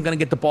 Lance isn't going to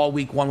get the ball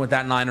week one with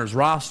that Niners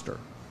roster.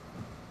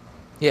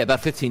 Yeah, about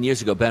 15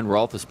 years ago, Ben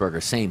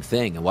Roethlisberger, same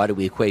thing. And why do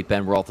we equate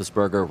Ben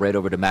Roethlisberger right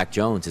over to Mac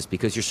Jones? It's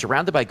because you're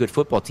surrounded by a good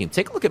football team.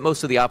 Take a look at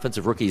most of the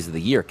offensive rookies of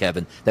the year,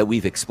 Kevin, that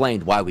we've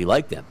explained why we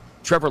like them.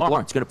 Trevor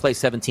Lawrence going to play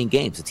 17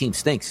 games. The team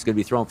stinks. He's going to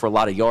be throwing for a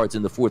lot of yards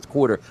in the fourth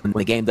quarter when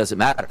the game doesn't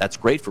matter. That's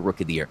great for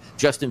Rookie of the Year.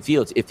 Justin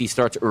Fields, if he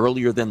starts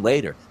earlier than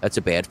later, that's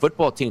a bad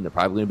football team. They're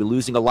probably going to be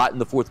losing a lot in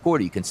the fourth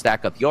quarter. You can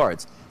stack up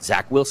yards.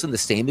 Zach Wilson, the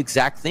same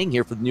exact thing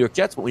here for the New York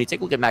Jets. But when you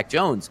take a look at Mac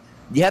Jones,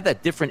 you have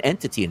that different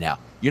entity now.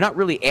 You're not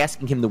really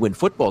asking him to win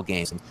football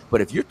games. But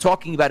if you're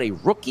talking about a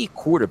rookie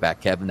quarterback,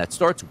 Kevin, that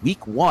starts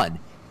week one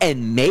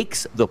and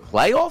makes the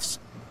playoffs,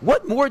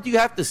 what more do you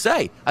have to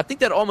say? I think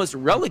that almost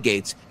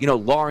relegates,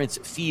 Lawrence,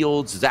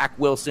 Fields, Zach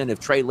Wilson, if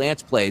Trey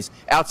Lance plays,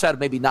 outside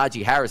of maybe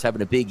Najee Harris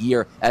having a big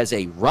year as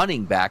a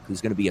running back who's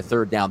going to be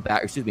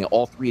a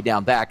all three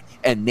down back,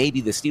 and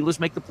maybe the Steelers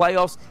make the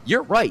playoffs.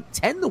 You're right,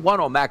 10-1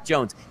 on Mac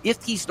Jones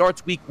if he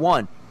starts week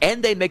one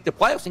and they make the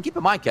playoffs. And keep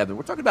in mind, Kevin,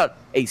 we're talking about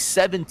a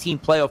 17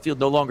 playoff field,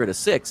 no longer to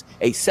 6,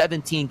 a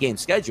 17-game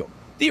schedule.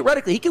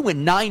 Theoretically, he can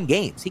win 9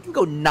 games. He can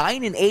go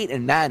 9-8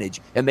 and manage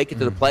and make it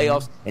to the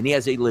playoffs, and he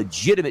has a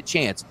legitimate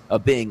chance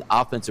of being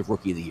Offensive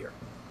Rookie of the Year.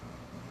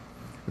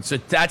 So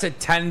that's a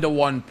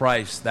 10-1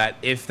 price that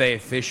if they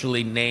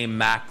officially name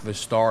Mac the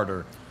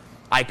starter,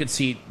 I could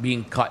see it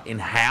being cut in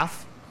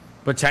half.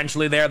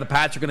 Potentially there. The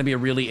Pats are going to be a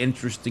really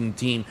interesting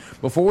team.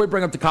 Before we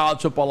bring up the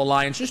College Football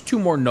Alliance, just 2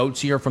 more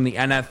notes here from the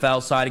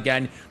NFL side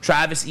again.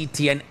 Travis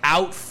Etienne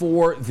out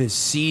for the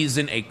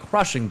season, a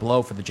crushing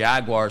blow for the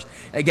Jaguars.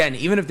 Again,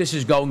 even if this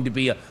is going to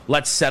be a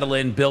let's settle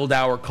in, build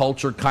our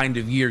culture kind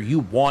of year, you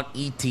want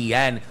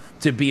Etienne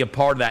to be a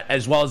part of that,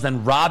 as well as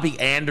then Robbie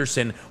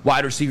Anderson,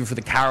 wide receiver for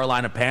the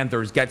Carolina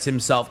Panthers, gets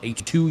himself a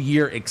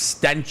 2-year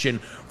extension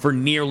for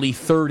nearly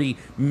 $30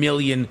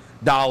 million.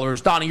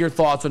 Donnie, your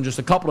thoughts on just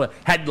a couple of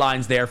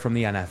headlines there from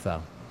the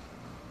NFL?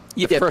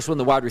 Yeah, first one,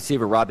 the wide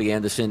receiver, Robbie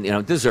Anderson,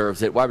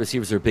 deserves it. Wide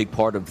receivers are a big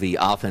part of the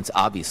offense,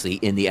 obviously,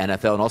 in the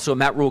NFL, and also a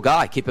Matt Rule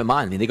guy. Keep in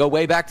mind, they go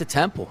way back to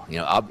Temple.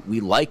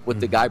 We like what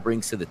the guy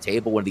brings to the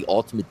table, one of the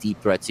ultimate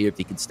deep threats here if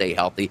he can stay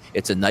healthy.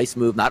 It's a nice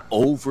move, not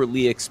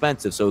overly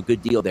expensive, so a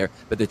good deal there.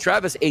 But the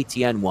Travis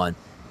Etienne one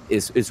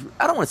is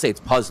I don't want to say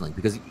it's puzzling,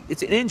 because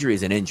it's an injury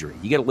is an injury.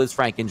 You get a Liz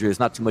Frank injury, there's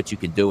not too much you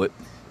can do it.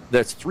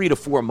 That's 3 to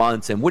 4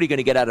 months, and what are you going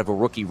to get out of a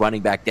rookie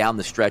running back down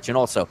the stretch? And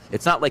also,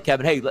 it's not like,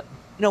 Kevin, hey, you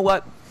know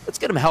what? Let's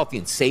get him healthy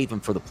and save him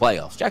for the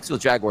playoffs. Jacksonville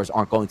Jaguars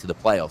aren't going to the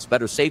playoffs.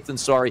 Better safe than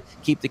sorry.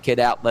 Keep the kid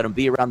out. Let him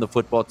be around the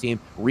football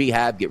team.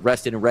 Rehab, get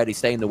rested and ready.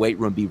 Stay in the weight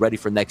room. Be ready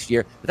for next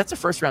year. But that's a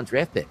first-round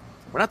draft pick.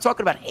 We're not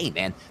talking about, hey,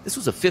 man, this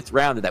was a 5th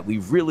rounder that we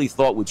really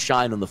thought would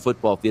shine on the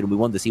football field, and we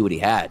wanted to see what he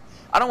had.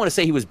 I don't want to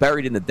say he was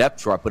buried in the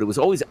depth chart, but it was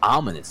always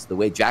ominous the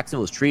way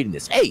Jacksonville was treating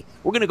this. Hey,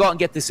 we're going to go out and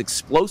get this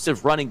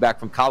explosive running back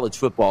from college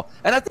football.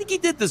 And I think he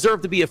did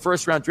deserve to be a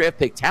first-round draft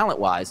pick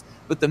talent-wise.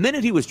 But the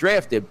minute he was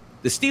drafted,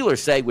 the Steelers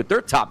say with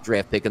their top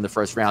draft pick in the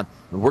first round,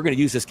 we're going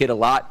to use this kid a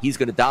lot. He's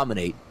going to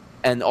dominate.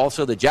 And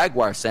also the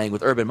Jaguars saying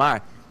with Urban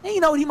Meyer, hey,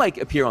 he might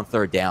appear on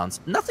third downs.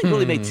 Nothing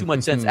really made too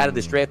much sense out of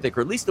this draft pick,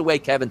 or at least the way,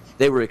 Kevin,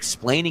 they were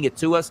explaining it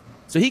to us.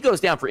 So he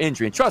goes down for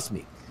injury. And trust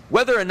me,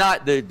 whether or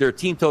not their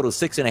team total is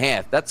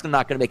 6.5, that's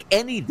not going to make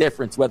any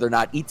difference whether or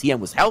not Etienne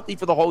was healthy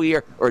for the whole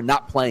year or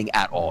not playing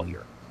at all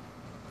here.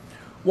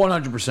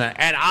 100%.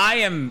 And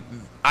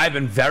I've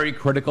been very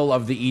critical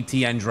of the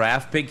Etienne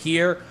draft pick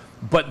here.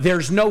 But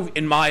there's no,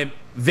 in my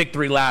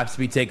victory laps, to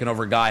be taken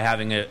over a guy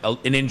having an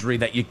injury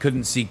that you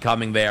couldn't see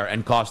coming there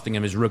and costing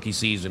him his rookie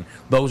season.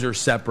 Those are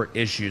separate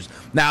issues.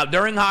 Now,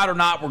 during Hot or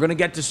Not, we're going to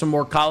get to some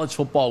more college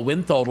football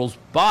win totals.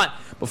 But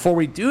before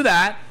we do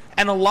that,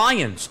 an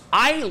alliance.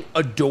 I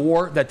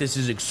adore that this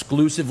is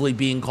exclusively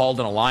being called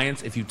an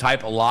alliance. If you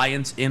type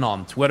alliance in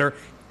on Twitter,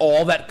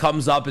 all that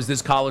comes up is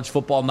this college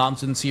football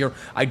nonsense here.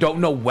 I don't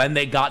know when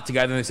they got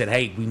together and they said,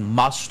 hey, we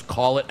must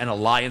call it an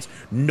alliance.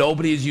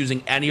 Nobody is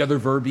using any other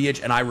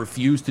verbiage, and I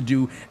refuse to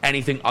do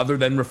anything other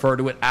than refer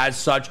to it as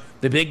such.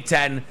 The Big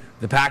Ten,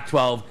 the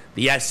Pac-12,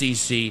 the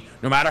SEC,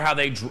 no matter how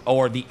they,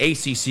 or the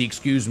ACC,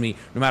 excuse me,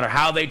 no matter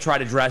how they try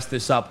to dress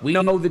this up, we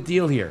know the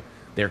deal here.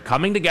 They're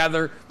coming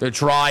together to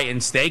try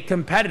and stay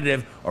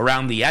competitive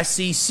around the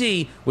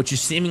SEC, which is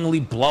seemingly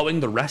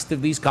blowing the rest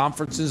of these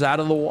conferences out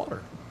of the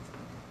water.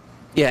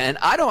 Yeah, and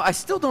I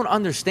still don't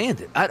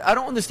understand it. I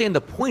don't understand the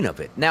point of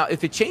it. Now,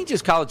 if it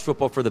changes college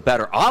football for the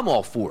better, I'm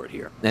all for it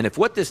here. And if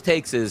what this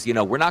takes is,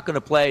 we're not going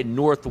to play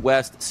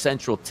Northwest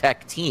Central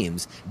Tech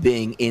teams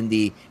being in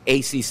the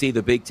ACC,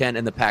 the Big Ten,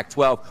 and the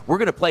Pac-12, we're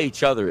going to play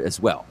each other as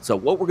well. So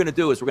what we're going to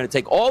do is we're going to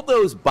take all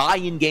those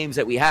buy-in games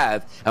that we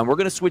have, and we're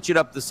going to switch it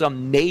up to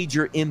some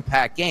major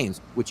impact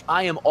games, which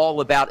I am all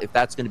about if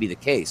that's going to be the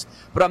case.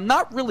 But I'm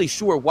not really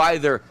sure why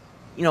they're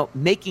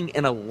making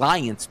an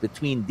alliance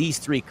between these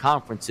three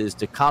conferences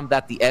to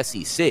combat the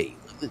SEC.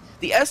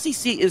 The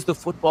SEC is the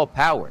football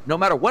power. No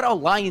matter what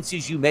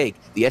alliances you make,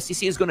 the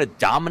SEC is going to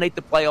dominate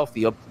the playoff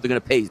field. They're going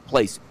to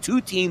place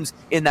two teams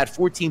in that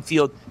 14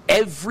 field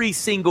every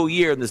single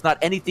year, and there's not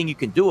anything you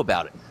can do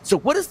about it. So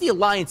what is the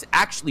alliance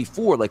actually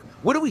for? Like,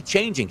 what are we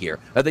changing here?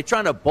 Are they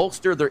trying to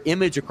bolster their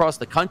image across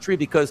the country?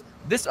 Because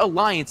this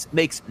alliance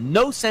makes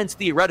no sense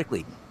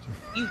theoretically.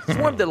 You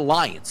formed an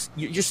alliance.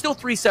 You're still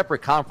three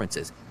separate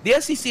conferences. The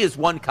SEC is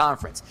one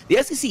conference.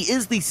 The SEC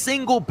is the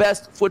single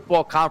best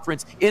football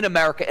conference in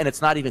America, and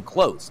it's not even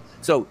close.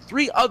 So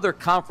three other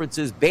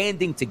conferences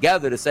banding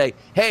together to say,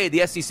 hey,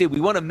 the SEC,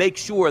 we want to make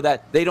sure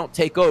that they don't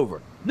take over.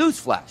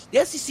 Newsflash,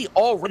 the SEC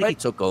already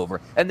took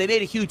over, and they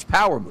made a huge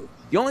power move.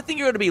 The only thing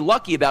you're going to be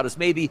lucky about is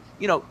maybe,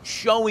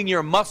 showing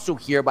your muscle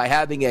here by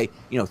having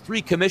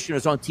three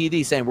commissioners on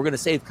TV saying we're going to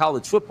save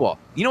college football.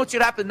 You know what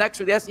should happen next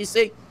for the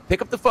SEC?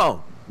 Pick up the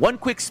phone. One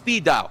quick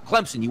speed dial.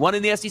 Clemson, you want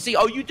in the SEC?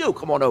 Oh, you do.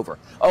 Come on over.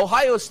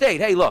 Ohio State,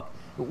 hey, look,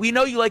 we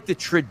know you like the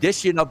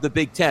tradition of the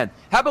Big Ten.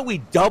 How about we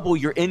double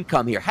your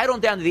income here? Head on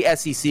down to the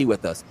SEC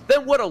with us.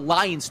 Then what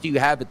alliance do you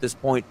have at this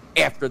point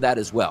after that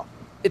as well?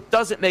 It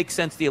doesn't make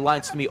sense, the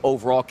alliance to me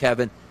overall,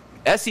 Kevin.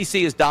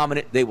 SEC is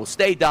dominant. They will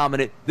stay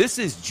dominant. This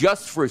is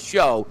just for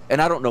show,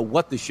 and I don't know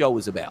what the show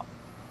is about.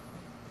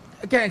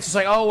 Again, it's just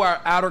like, our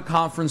outer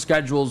conference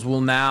schedules will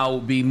now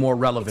be more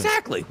relevant.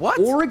 Exactly. What?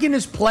 Oregon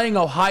is playing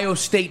Ohio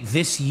State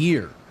this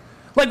year.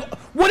 Like,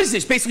 what is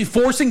this? Basically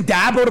forcing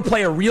Dabo to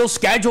play a real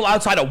schedule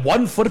outside of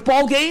one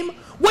football game?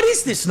 What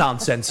is this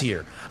nonsense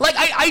here? Like,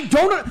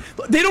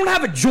 they don't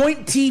have a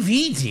joint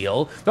TV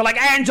deal. They're like,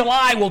 in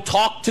July, we'll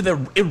talk to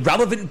the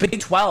irrelevant Big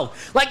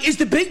 12. Like, is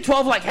the Big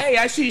 12 like,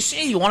 hey,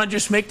 SEC, you want to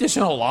just make this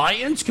an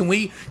alliance? Can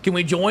we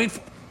join?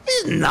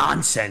 This is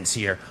nonsense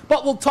here.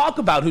 But we'll talk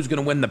about who's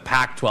going to win the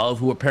Pac-12,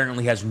 who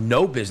apparently has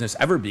no business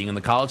ever being in the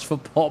college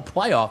football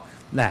playoff,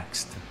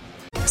 next.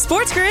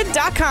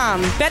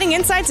 SportsGrid.com. Betting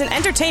insights and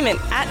entertainment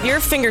at your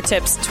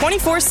fingertips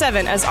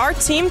 24/7 as our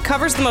team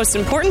covers the most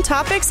important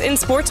topics in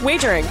sports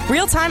wagering.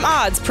 Real-time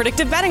odds,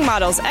 predictive betting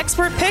models,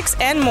 expert picks,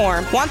 and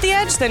more. Want the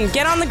edge? Then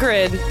get on the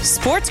grid.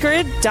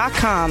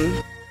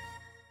 SportsGrid.com.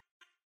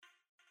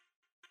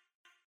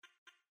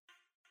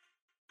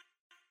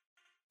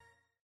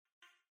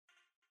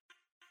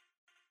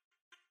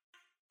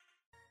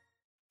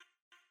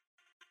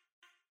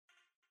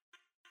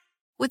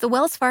 With the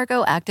Wells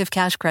Fargo Active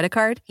Cash Credit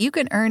Card, you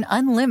can earn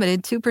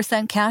unlimited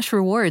 2% cash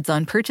rewards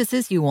on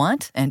purchases you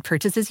want and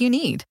purchases you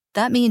need.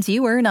 That means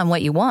you earn on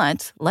what you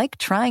want, like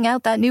trying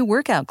out that new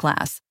workout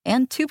class,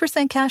 and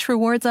 2% cash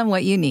rewards on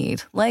what you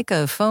need, like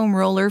a foam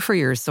roller for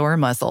your sore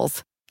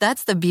muscles.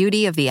 That's the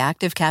beauty of the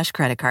Active Cash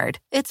Credit Card.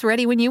 It's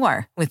ready when you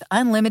are, with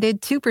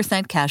unlimited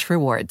 2% cash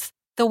rewards.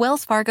 The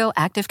Wells Fargo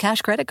Active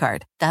Cash Credit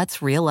Card.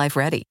 That's real life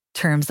ready.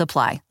 Terms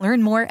apply.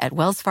 Learn more at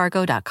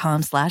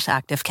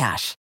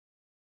wellsfargo.com/activecash.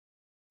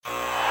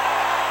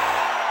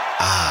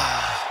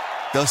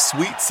 The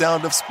sweet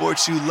sound of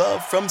sports you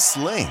love from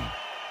Sling.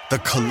 The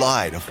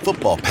collide of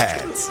football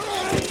pads.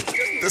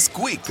 The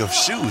squeak of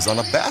shoes on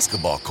a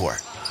basketball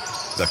court.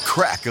 The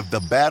crack of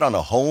the bat on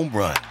a home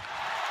run.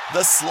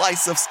 The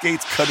slice of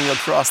skates cutting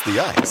across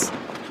the ice.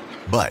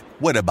 But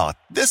what about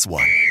this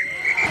one?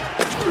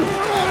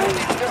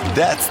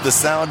 That's the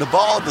sound of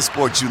all the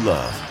sports you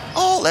love,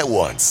 all at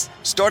once.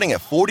 Starting at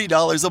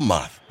 $40 a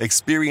month.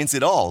 Experience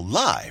it all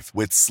live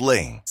with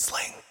Sling.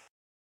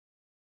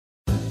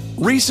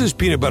 Reese's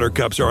peanut butter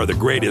cups are the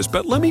greatest,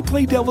 but let me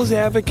play devil's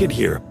advocate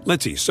here.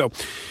 Let's see. So,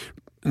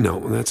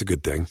 no, that's a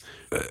good thing.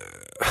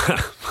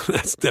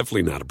 That's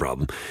definitely not a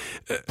problem.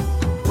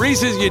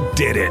 Reese's, you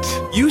did it.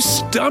 You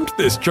stumped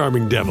this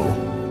charming devil.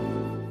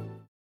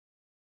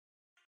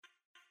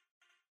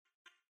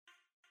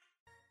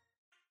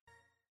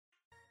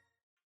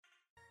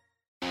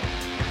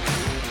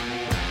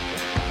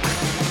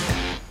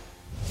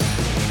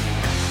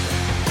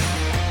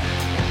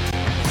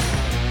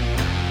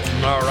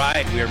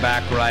 right, we are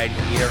back right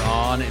here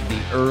on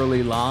the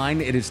early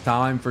line. It is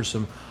time for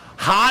some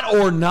hot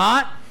or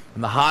not,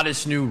 and the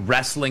hottest new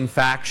wrestling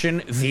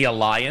faction, the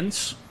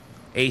Alliance,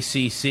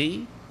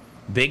 ACC,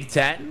 Big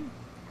Ten,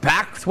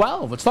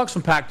 Pac-12. Let's talk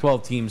some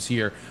Pac-12 teams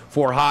here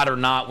for hot or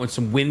not with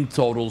some win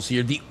totals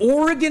here. The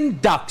Oregon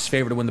Ducks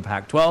favored to win the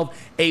Pac-12,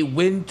 a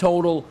win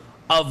total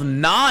of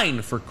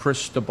 9 for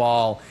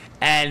Cristobal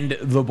and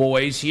the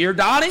boys here.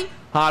 Donnie,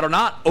 hot or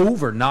not,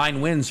 over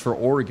 9 wins for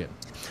Oregon.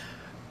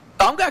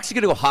 I'm actually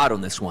going to go hot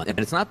on this one. And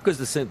it's not because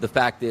the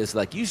fact is,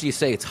 like, usually you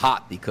say it's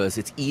hot because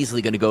it's easily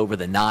going to go over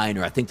the 9,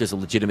 or I think there's a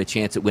legitimate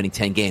chance at winning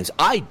 10 games.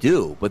 I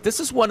do. But this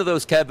is one of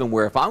those, Kevin,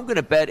 where if I'm going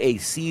to bet a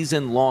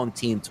season-long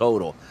team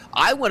total,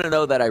 I want to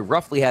know that I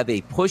roughly have a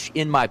push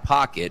in my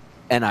pocket,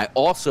 and I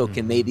also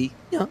can maybe,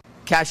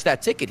 cash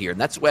that ticket here, and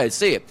that's the way I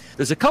see it.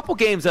 There's a couple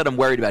games that I'm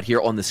worried about here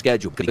on the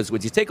schedule, because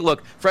when you take a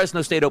look,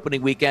 Fresno State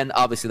opening weekend,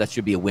 obviously that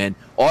should be a win.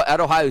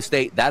 At Ohio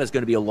State, that is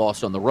going to be a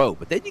loss on the road.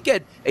 But then you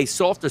get a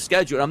softer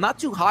schedule, and I'm not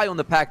too high on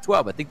the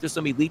Pac-12. I think there's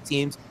some elite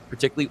teams,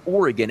 particularly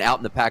Oregon, out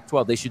in the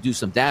Pac-12. They should do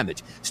some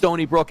damage.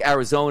 Stony Brook,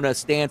 Arizona,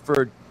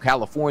 Stanford,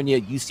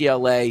 California,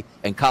 UCLA,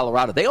 and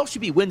Colorado. They all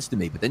should be wins to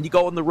me. But then you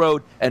go on the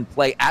road and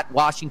play at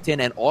Washington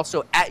and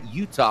also at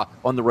Utah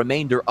on the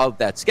remainder of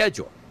that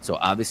schedule. So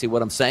obviously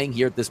what I'm saying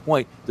here at this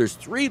point, there's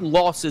 3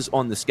 losses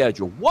on the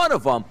schedule. One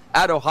of them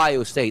at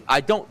Ohio State. I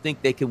don't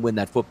think they can win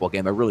that football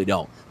game. I really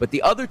don't. But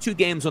the other 2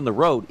 games on the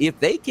road, if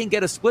they can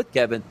get a split,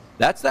 Kevin,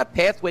 that's that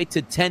pathway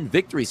to 10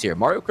 victories here.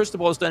 Mario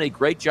Cristobal has done a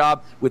great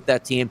job with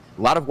that team.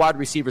 A lot of wide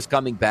receivers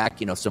coming back,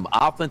 some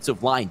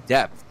offensive line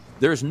depth.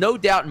 There's no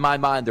doubt in my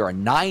mind there are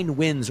 9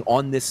 wins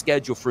on this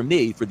schedule for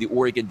me for the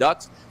Oregon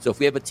Ducks. So if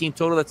we have a team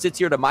total that sits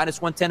here to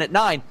minus 110 at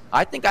 9,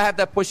 I think I have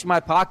that push in my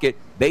pocket,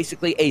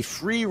 basically a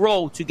free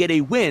roll to get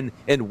a win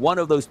in one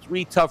of those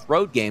 3 tough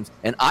road games,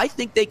 and I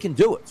think they can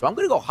do it. So I'm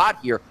going to go hot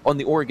here on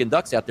the Oregon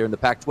Ducks out there in the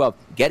Pac-12,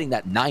 getting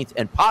that 9th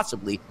and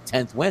possibly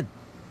 10th win.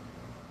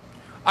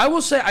 I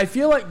will say, I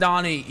feel like,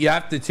 Donnie, you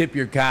have to tip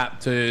your cap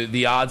to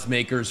the odds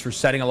makers for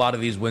setting a lot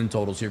of these win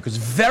totals here, because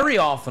very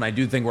often I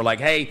do think we're like,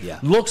 hey,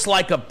 looks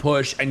like a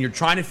push, and you're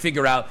trying to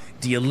figure out,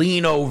 do you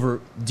lean over,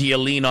 do you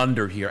lean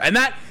under here? And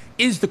that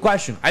is the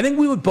question. I think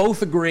we would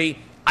both agree,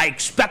 I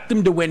expect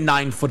them to win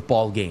 9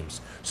 football games.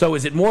 So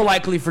is it more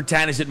likely for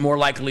 10? Is it more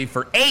likely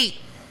for 8?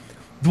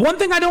 The one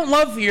thing I don't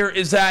love here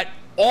is that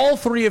all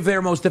 3 of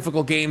their most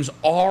difficult games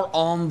are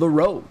on the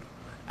road.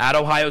 At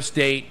Ohio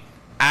State,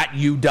 at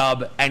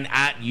UW, and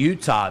at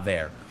Utah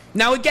there.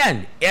 Now,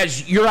 again,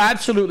 as you're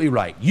absolutely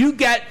right, you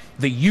get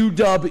the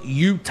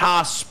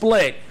UW-Utah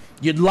split,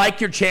 you'd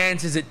like your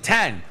chances at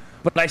 10.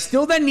 But I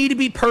still then need to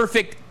be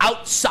perfect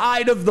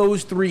outside of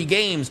those 3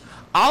 games.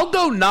 I'll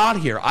go not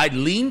here. I'd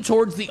lean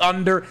towards the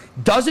under.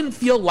 Doesn't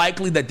feel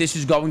likely that this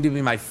is going to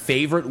be my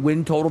favorite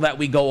win total that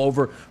we go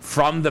over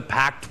from the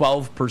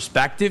Pac-12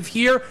 perspective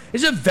here.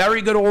 It's a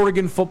very good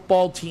Oregon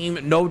football team,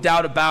 no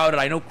doubt about it.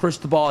 I know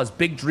Cristobal has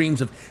big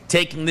dreams of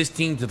taking this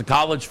team to the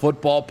college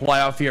football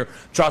playoff here.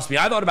 Trust me,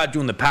 I thought about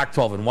doing the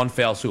Pac-12 in one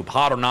fell swoop.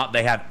 Hot or not,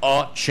 they had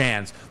a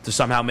chance to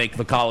somehow make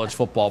the college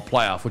football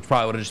playoff, which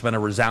probably would have just been a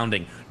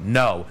resounding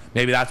no.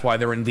 Maybe that's why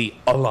they're in the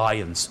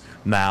Alliance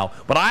now.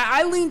 But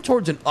I lean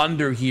towards an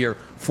under here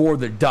for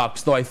the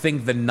Ducks, though I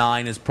think the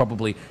 9 is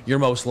probably your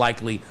most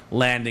likely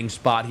landing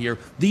spot here.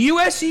 The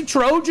USC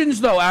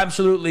Trojans, though,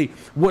 absolutely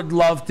would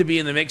love to be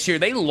in the mix here.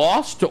 They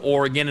lost to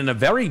Oregon in a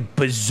very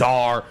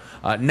bizarre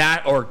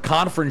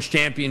conference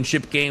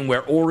championship game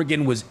where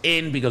Oregon was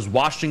in because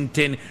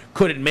Washington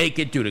couldn't make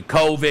it due to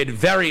COVID.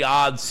 Very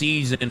odd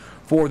season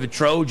for the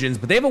Trojans.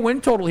 But they have a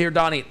win total here,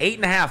 Donnie, at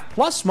 8.5,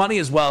 plus money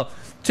as well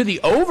to the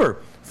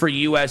over for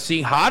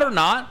USC. Hot or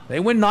not, they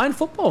win 9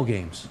 football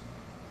games.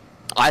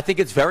 I think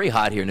it's very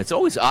hot here, and it's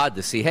always odd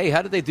to see, hey,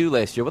 how did they do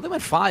last year? Well, they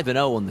went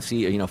 5-0 in the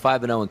season,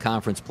 5-0 in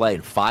conference play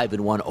and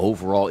 5-1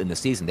 overall in the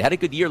season. They had a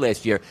good year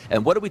last year,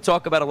 and what do we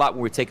talk about a lot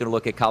when we're taking a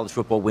look at college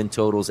football win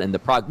totals and the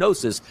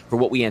prognosis for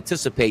what we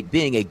anticipate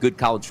being a good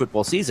college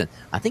football season?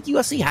 I think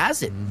USC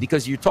has it,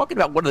 because you're talking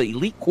about one of the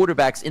elite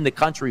quarterbacks in the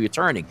country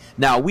returning.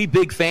 Now, are we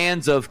big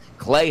fans of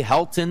Clay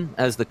Helton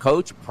as the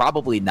coach?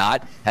 Probably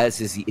not.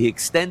 He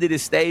extended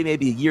his stay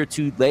maybe a year or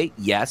 2 late?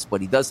 Yes, but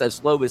he does have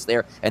Slovis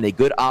there and a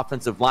good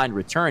offensive line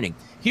returning.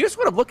 Here's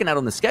what I'm looking at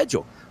on the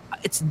schedule.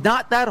 It's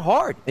not that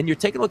hard. And you're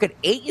taking a look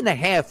at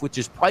 8.5, which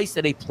is priced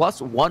at a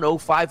plus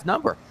 105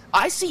 number.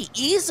 I see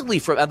easily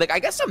from, I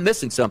guess I'm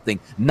missing something,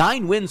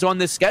 9 wins on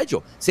this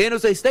schedule. San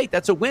Jose State,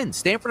 that's a win.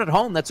 Stanford at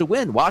home, that's a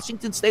win.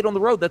 Washington State on the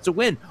road, that's a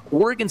win.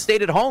 Oregon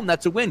State at home,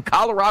 that's a win.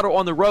 Colorado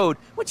on the road,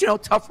 which,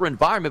 tougher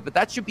environment, but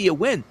that should be a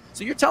win.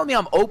 So you're telling me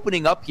I'm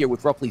opening up here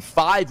with roughly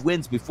 5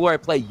 wins before I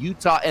play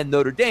Utah and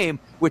Notre Dame,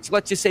 which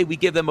let's just say we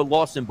give them a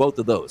loss in both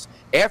of those.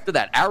 After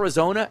that,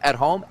 Arizona at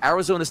home,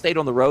 Arizona State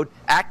on the road,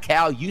 at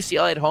Cal,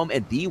 UCLA at home,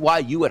 and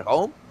BYU at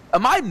home.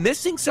 Am I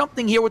missing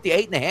something here with the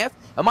 8.5?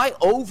 Am I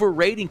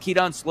overrating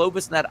Keaton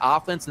Slovis and that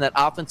offense and that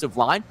offensive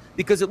line?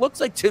 Because it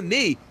looks like, to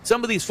me,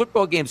 some of these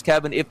football games,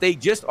 Kevin, if they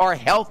just are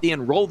healthy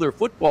and roll their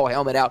football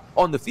helmet out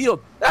on the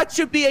field, that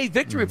should be a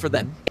victory for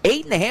them.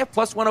 8.5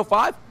 plus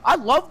 105. I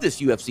love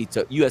this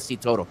USC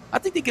total. I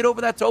think they get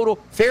over that total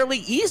fairly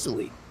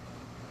easily.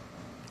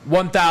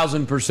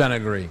 1,000%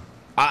 agree.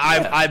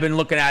 I've been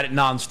looking at it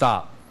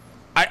nonstop.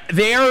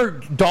 They're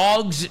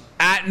dogs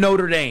at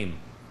Notre Dame.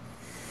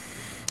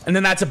 And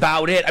then that's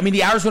about it. I mean,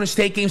 the Arizona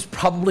State game's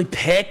probably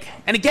pick.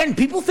 And again,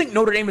 people think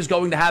Notre Dame is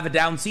going to have a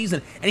down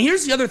season. And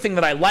here's the other thing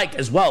that I like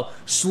as well.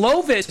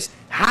 Slovis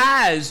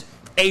has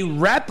a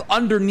rep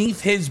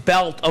underneath his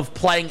belt of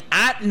playing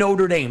at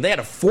Notre Dame. They had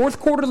a fourth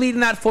quarter lead in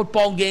that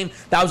football game.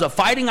 That was a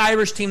Fighting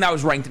Irish team that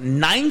was ranked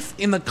 9th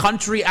in the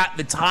country at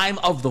the time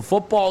of the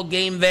football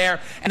game there.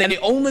 And then they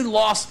only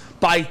lost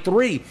by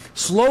 3.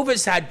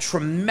 Slovis had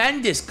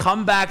tremendous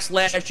comebacks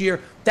last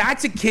year.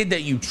 That's a kid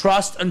that you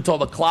trust until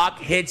the clock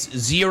hits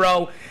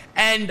 0.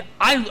 And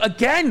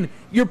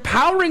you're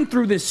powering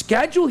through this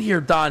schedule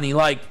here, Donnie.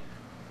 Like,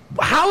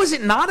 how is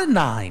it not a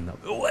 9?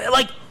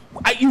 Like,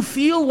 you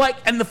feel like,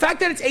 and the fact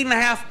that it's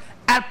 8.5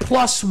 at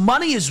plus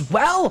money as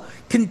well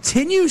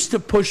continues to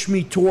push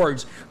me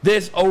towards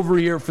this over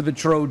here for the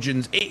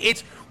Trojans.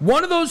 It's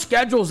one of those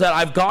schedules that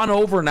I've gone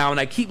over now, and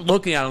I keep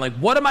looking at it like,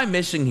 what am I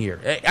missing here?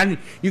 And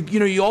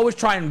you always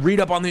try and read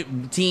up on the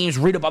teams,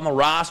 read up on the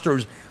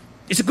rosters.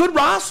 It's a good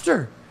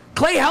roster.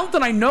 Clay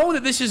Helton, I know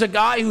that this is a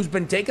guy who's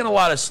been taking a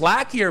lot of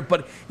slack here,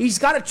 but he's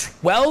got a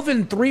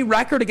 12-3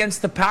 record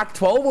against the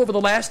Pac-12 over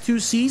the last 2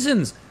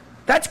 seasons.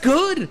 That's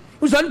good. It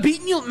was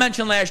unbeaten, you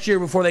mentioned last year,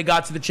 before they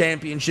got to the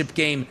championship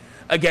game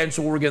against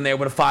Oregon there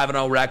with a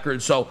 5-0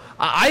 record. So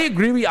I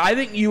agree with you. I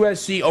think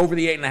USC over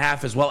the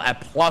 8.5 as well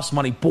at plus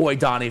money. Boy,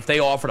 Donnie, if they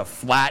offered a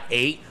flat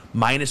 8,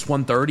 minus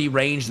 130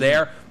 range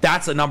there,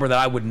 that's a number that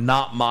I would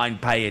not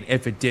mind paying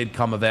if it did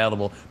come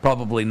available.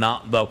 Probably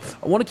not, though.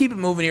 I want to keep it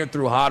moving here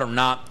through hot or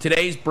not.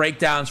 Today's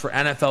breakdowns for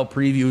NFL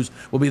previews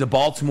will be the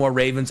Baltimore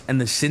Ravens and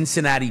the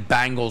Cincinnati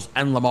Bengals.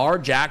 And Lamar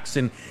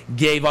Jackson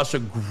gave us a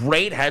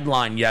great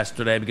headline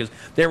yesterday because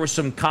there were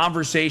some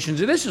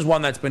conversations, and this is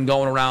one that's been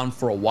going around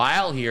for a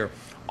while here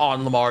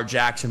on Lamar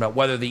Jackson about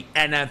whether the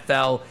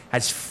NFL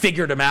has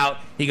figured him out.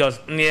 He goes,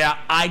 yeah,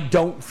 I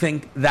don't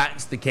think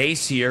that's the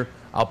case here.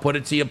 I'll put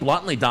it to you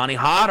bluntly, Donnie,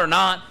 hot or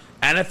not,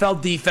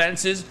 NFL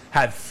defenses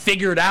have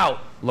figured out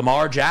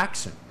Lamar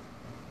Jackson.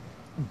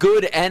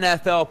 Good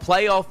NFL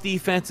playoff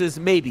defenses,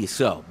 maybe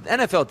so.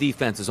 NFL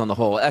defenses on the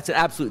whole, that's an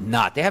absolute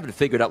not. They haven't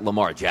figured out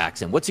Lamar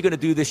Jackson. What's he going to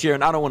do this year?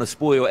 And I don't want to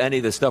spoil any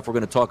of the stuff we're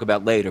going to talk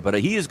about later, but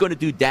he is going to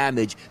do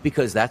damage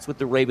because that's what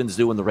the Ravens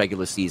do in the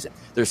regular season.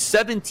 There's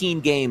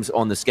 17 games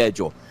on the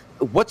schedule.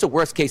 What's a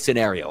worst-case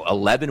scenario?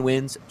 11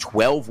 wins,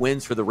 12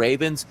 wins for the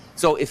Ravens?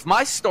 So if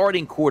my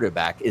starting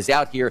quarterback is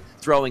out here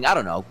throwing, I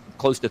don't know,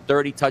 close to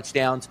 30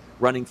 touchdowns,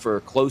 running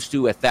for close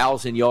to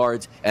 1,000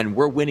 yards, and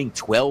we're winning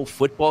 12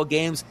 football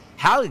games,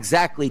 how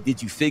exactly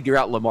did you figure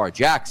out Lamar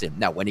Jackson?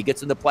 Now, when he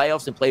gets in the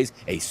playoffs and plays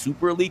a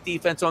super elite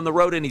defense on the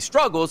road and he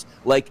struggles,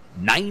 like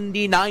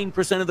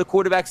 99% of the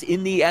quarterbacks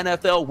in the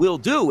NFL will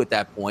do at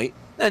that point,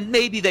 then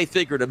maybe they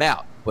figured him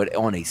out. But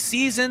on a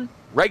season,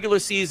 regular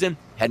season,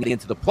 heading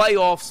into the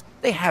playoffs,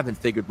 they haven't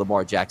figured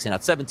Lamar Jackson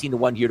out.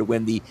 17-1 here to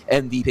win the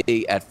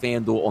MVP at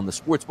FanDuel on the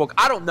Sportsbook.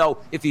 I don't know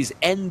if he's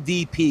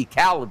MVP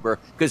caliber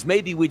because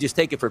maybe we just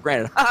take it for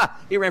granted.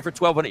 He ran for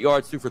 1,200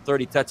 yards, threw for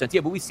 30 touchdowns.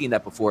 Yeah, but we've seen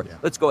that before. Yeah.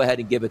 Let's go ahead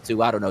and give it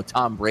to, I don't know,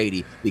 Tom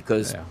Brady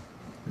because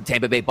the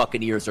Tampa Bay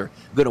Buccaneers are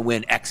going to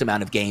win X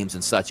amount of games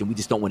and such, and we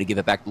just don't want to give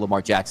it back to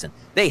Lamar Jackson.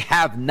 They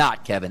have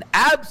not, Kevin,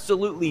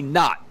 absolutely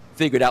not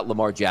figured out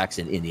Lamar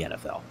Jackson in the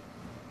NFL.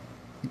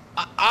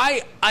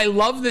 I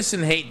love this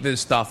and hate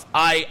this stuff.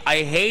 I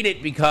hate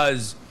it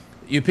because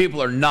you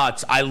people are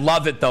nuts. I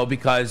love it, though,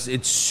 because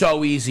it's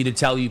so easy to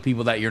tell you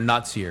people that you're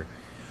nuts here.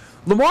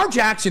 Lamar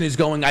Jackson is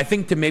going, I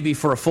think, to maybe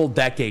for a full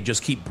decade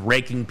just keep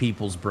breaking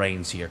people's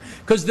brains here.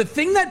 Because the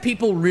thing that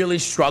people really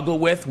struggle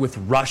with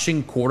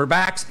rushing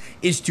quarterbacks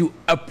is to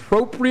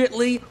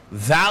appropriately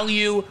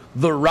value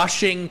the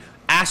rushing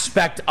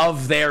aspect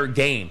of their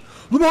game.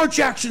 Lamar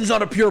Jackson's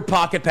not a pure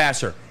pocket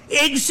passer.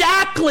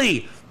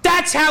 Exactly!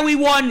 That's how he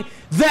won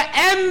the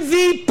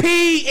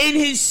MVP in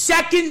his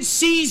second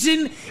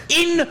season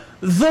in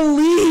the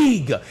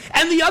league.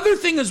 And the other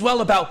thing as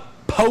well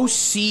about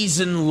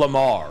postseason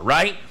Lamar,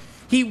 right?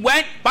 He's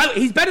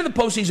been in the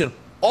postseason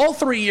all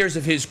 3 years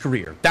of his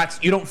career.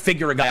 You don't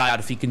figure a guy out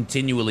if he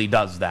continually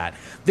does that.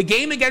 The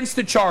game against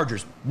the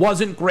Chargers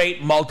wasn't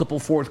great. Multiple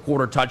fourth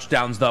quarter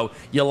touchdowns, though.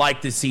 You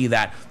like to see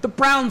that. The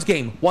Browns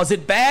game, was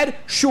it bad?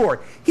 Sure.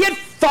 He had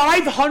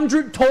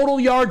 500 total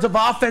yards of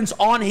offense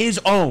on his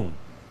own.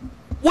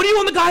 What do you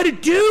want the guy to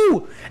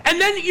do? And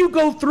then you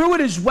go through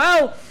it as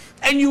well,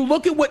 and you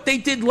look at what they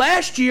did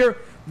last year.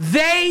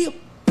 They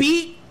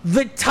beat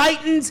the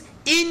Titans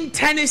in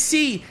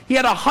Tennessee. He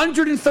had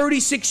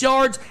 136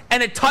 yards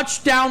and a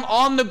touchdown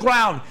on the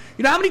ground.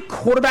 You know how many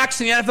quarterbacks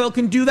in the NFL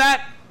can do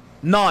that?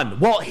 None.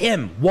 Well,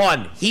 him.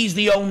 One. He's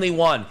the only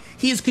one.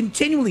 He is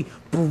continually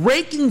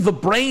breaking the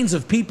brains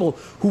of people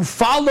who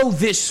follow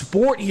this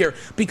sport here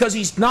because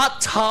he's not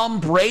Tom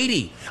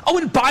Brady. Oh,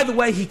 and by the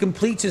way, he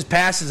completes his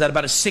passes at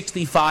about a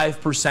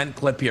 65%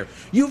 clip here.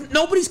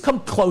 Nobody's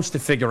come close to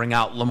figuring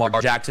out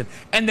Lamar Jackson,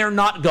 and they're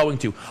not going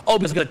to. Oh,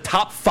 because the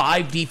top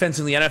 5 defense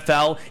in the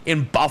NFL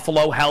in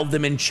Buffalo held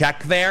them in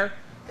check there?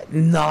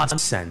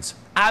 Nonsense.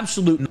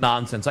 Absolute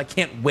nonsense. I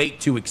can't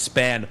wait to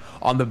expand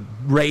on the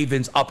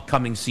Ravens'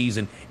 upcoming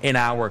season in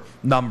our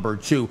number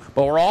 2.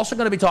 But we're also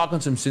going to be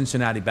talking some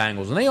Cincinnati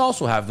Bengals, and they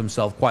also have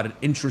themselves quite an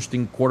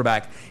interesting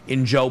quarterback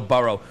in Joe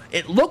Burrow.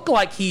 It looked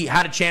like he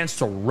had a chance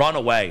to run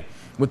away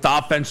with the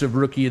Offensive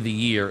Rookie of the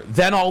Year.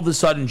 Then all of a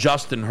sudden,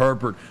 Justin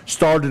Herbert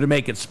started to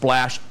make it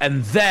splash,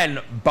 and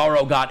then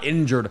Burrow got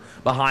injured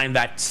behind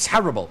that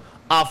terrible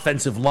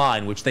offensive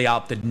line, which they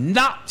opted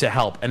not to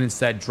help and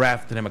instead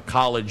drafted him a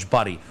college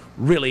buddy.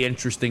 Really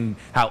interesting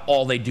how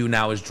all they do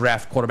now is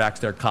draft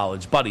quarterbacks their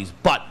college buddies.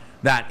 But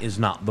that is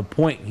not the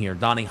point here.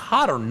 Donnie,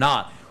 hot or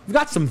not, we've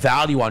got some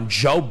value on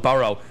Joe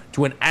Burrow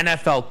to an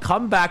NFL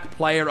Comeback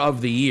Player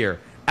of the Year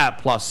at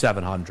plus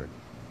 700.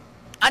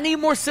 I need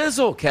more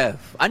sizzle, Kev.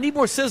 I need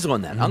more sizzle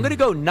on that. I'm going to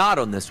go not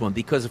on this one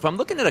because if I'm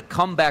looking at a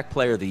Comeback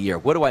Player of the Year,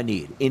 what do I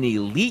need? An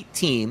elite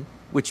team,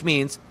 which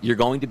means you're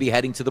going to be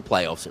heading to the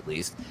playoffs at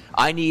least.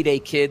 I need a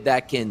kid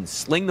that can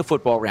sling the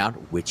football around,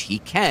 which he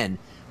can.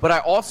 But I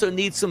also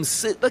need some,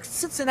 like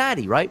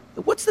Cincinnati, right?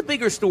 What's the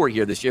bigger story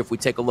here this year if we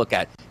take a look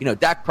at,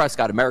 Dak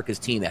Prescott, America's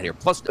team out here,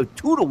 plus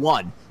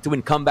 2-1 to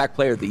win Comeback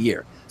Player of the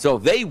Year. So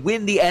if they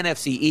win the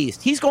NFC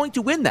East, he's going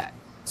to win that.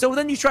 So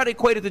then you try to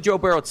equate it to Joe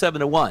Burrow at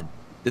 7-1.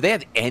 Do they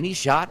have any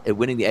shot at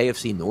winning the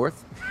AFC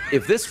North?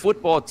 If this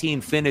football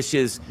team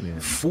finishes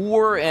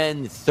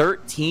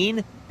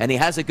 4-13 and he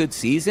has a good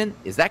season,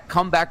 is that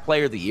Comeback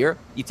Player of the Year?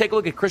 You take a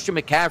look at Christian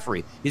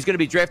McCaffrey. He's going to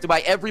be drafted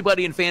by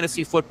everybody in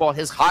fantasy football.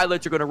 His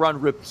highlights are going to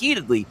run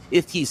repeatedly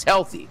if he's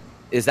healthy.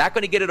 Is that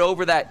going to get it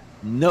over that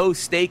no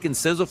steak and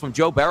sizzle from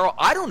Joe Burrow?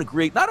 I don't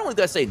agree. Not only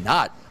do I say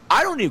not,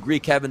 I don't agree,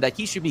 Kevin, that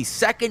he should be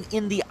second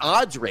in the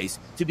odds race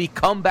to be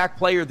Comeback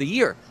Player of the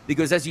Year.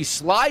 Because as you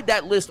slide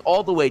that list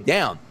all the way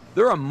down,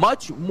 there are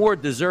much more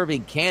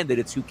deserving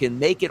candidates who can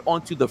make it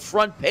onto the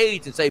front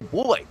page and say,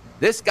 boy,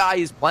 this guy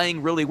is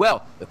playing really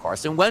well. The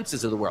Carson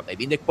Wentz's of the world.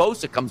 Maybe Nick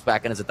Bosa comes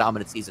back and has a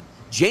dominant season.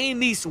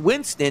 Jameis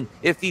Winston,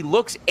 if he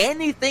looks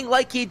anything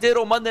like he did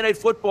on Monday Night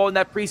Football in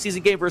that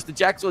preseason game versus the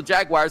Jacksonville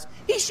Jaguars,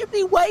 he should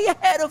be way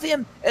ahead of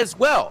him as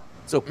well.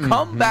 So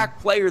Comeback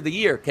Player of the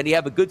Year. Can he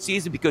have a good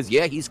season because,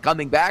 he's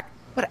coming back?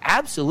 But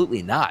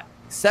absolutely not.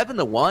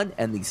 7-1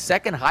 and the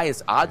second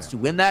highest odds to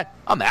win that?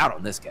 I'm out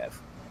on this, Kev.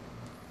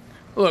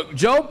 Look,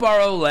 Joe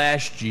Burrow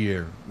last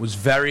year was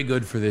very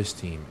good for this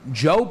team.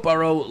 Joe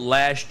Burrow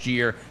last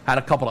year had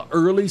a couple of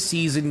early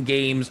season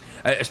games,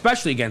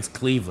 especially against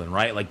Cleveland,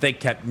 right? Like they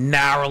kept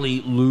narrowly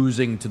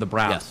losing to the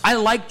Browns. Yes. I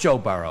like Joe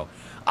Burrow.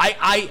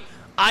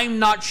 I'm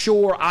not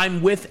sure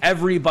I'm with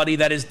everybody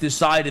that has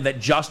decided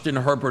that Justin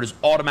Herbert is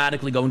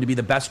automatically going to be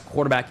the best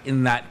quarterback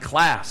in that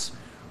class.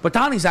 But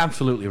Donnie's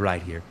absolutely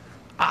right here.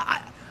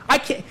 I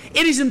can't.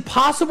 It is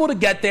impossible to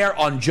get there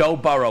on Joe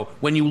Burrow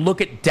when you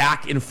look at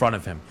Dak in front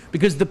of him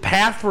because the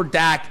path for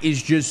Dak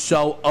is just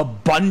so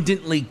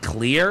abundantly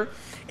clear.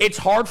 It's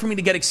hard for me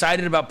to get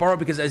excited about Burrow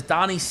because, as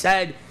Donnie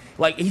said,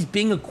 like he's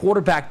being a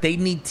quarterback, they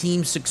need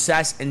team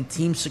success, and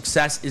team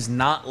success is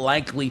not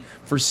likely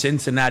for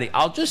Cincinnati.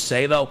 I'll just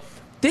say, though,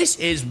 this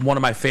is one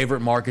of my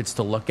favorite markets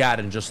to look at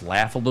and just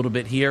laugh a little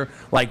bit here.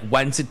 Like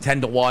Wentz at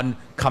 10-1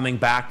 coming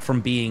back from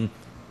being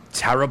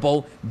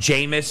terrible.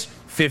 Jameis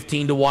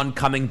 15-1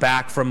 coming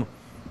back from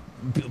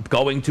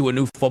going to a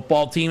new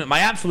football team. My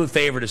absolute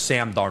favorite is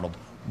Sam Darnold.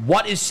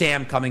 What is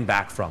Sam coming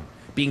back from?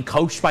 Being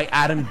coached by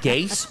Adam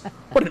Gase?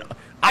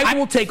 I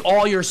will take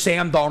all your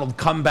Sam Darnold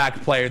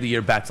Comeback Player of the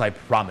Year bets, I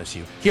promise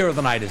you. Hero of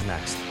the Night is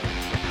next.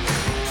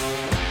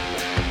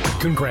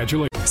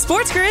 Congratulations.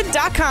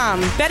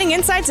 SportsGrid.com. Betting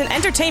insights and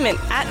entertainment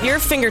at your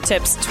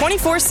fingertips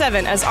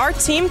 24/7 as our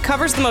team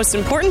covers the most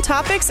important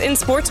topics in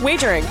sports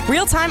wagering.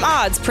 Real-time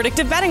odds,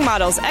 predictive betting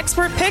models,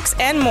 expert picks,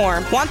 and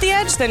more. Want the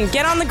edge? Then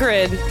get on the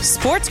grid.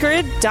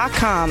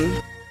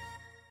 SportsGrid.com.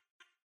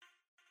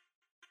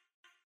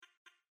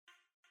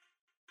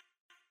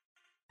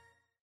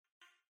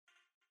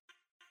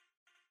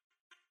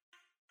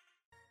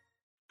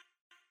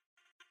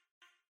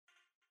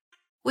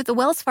 With the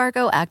Wells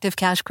Fargo Active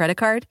Cash Credit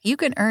Card, you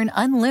can earn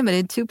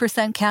unlimited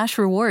 2% cash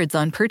rewards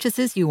on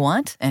purchases you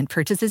want and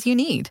purchases you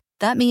need.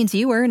 That means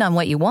you earn on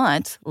what you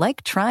want,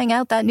 like trying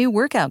out that new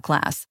workout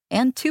class,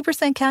 and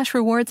 2% cash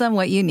rewards on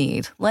what you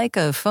need, like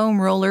a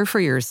foam roller for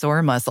your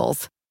sore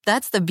muscles.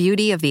 That's the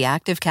beauty of the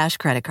Active Cash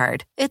Credit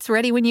Card. It's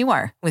ready when you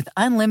are, with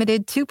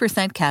unlimited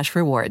 2% cash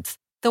rewards.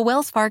 The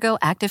Wells Fargo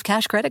Active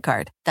Cash Credit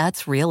Card.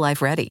 That's real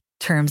life ready.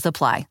 Terms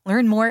apply.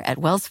 Learn more at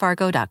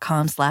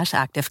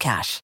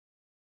wellsfargo.com/activecash.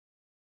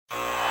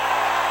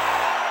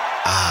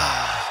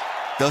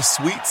 The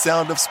sweet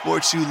sound of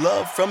sports you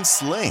love from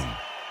Sling.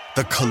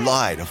 The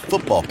collide of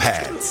football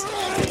pads.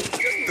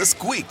 The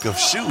squeak of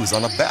shoes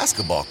on a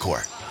basketball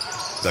court.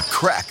 The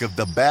crack of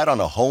the bat on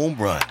a home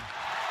run.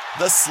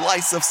 The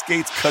slice of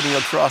skates cutting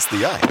across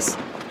the ice.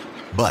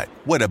 But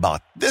what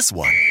about this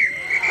one?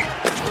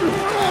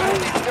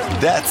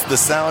 That's the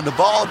sound of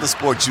all the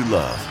sports you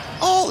love,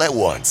 all at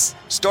once.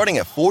 Starting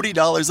at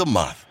 $40 a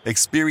month.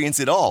 Experience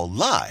it all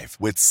live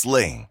with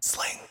Sling.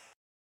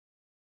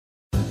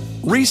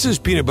 Reese's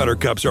peanut butter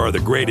cups are the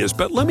greatest,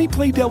 but let me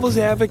play devil's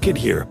advocate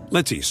here.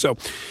 Let's see. So,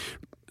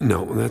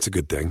 no, that's a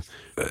good thing.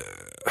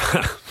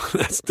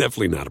 That's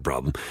definitely not a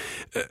problem.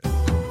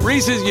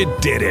 Reese's, you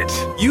did it.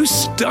 You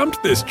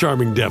stumped this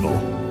charming devil.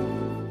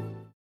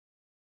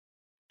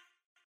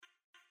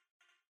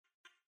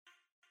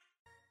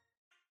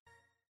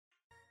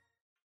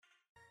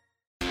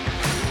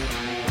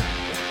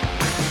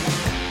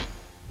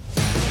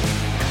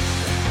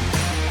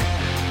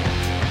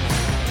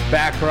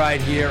 Back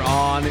right here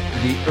on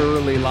the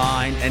early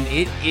line, and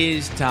it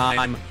is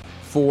time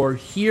for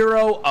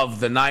Hero of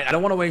the Night. I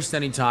don't want to waste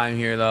any time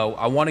here, though.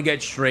 I want to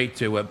get straight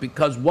to it,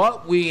 because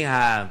what we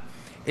have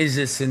is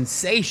a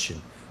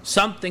sensation,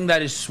 something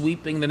that is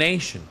sweeping the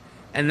nation,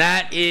 and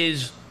that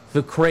is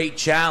the Crate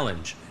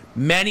Challenge.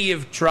 Many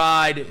have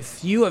tried,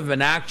 few have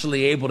been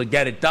actually able to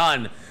get it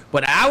done,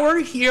 but our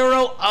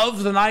Hero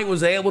of the Night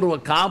was able to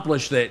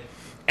accomplish it,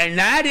 and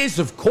that is,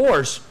 of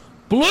course,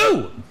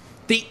 Blue,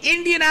 the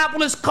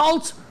Indianapolis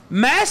Colts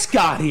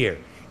mascot here.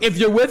 If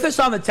you're with us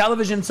on the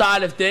television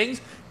side of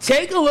things,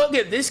 take a look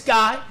at this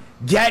guy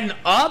getting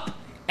up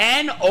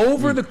and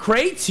over the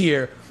crates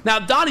here. Now,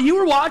 Donnie, you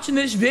were watching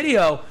this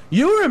video.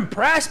 You were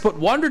impressed, but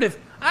wondered if,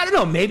 I don't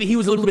know, maybe he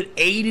was a little bit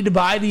aided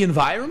by the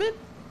environment?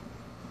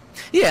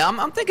 Yeah,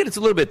 I'm thinking it's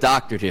a little bit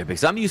doctored here,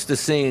 because I'm used to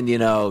seeing,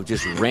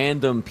 just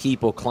random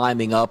people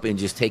climbing up and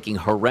just taking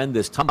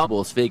horrendous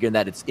tumbles, figuring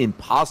that it's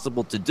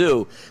impossible to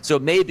do. So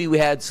maybe we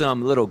had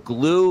some little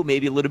glue,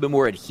 maybe a little bit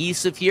more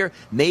adhesive here,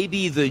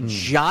 maybe the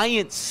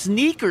giant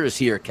sneakers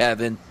here,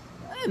 Kevin.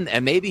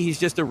 And maybe he's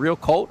just a real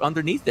Colt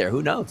underneath there.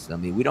 Who knows? I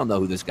mean, we don't know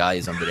who this guy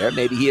is under there.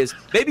 Maybe he is.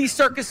 Maybe he's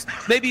Cirque du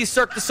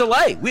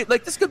Soleil.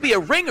 This could be a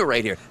ringer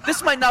right here.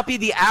 This might not be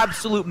the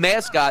absolute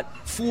mascot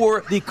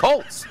for the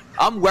Colts.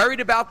 I'm worried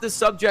about this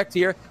subject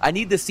here. I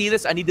need to see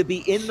this. I need to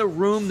be in the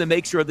room to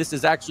make sure this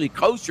is actually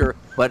kosher.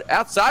 But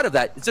outside of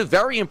that, it's a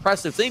very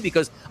impressive thing,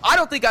 because I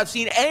don't think I've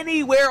seen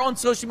anywhere on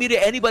social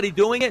media anybody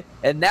doing it.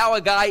 And now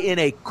a guy in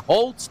a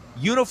Colts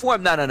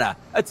uniform? No.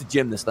 That's a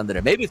gymnast under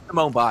there. Maybe it's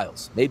Simone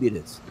Biles. Maybe it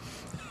is.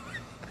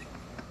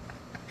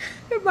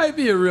 It might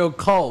be a real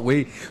cult.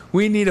 We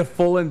need a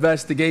full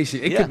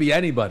investigation. It could be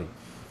anybody.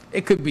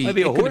 It could be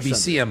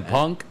CM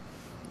Punk.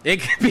 It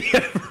could be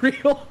a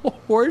real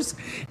horse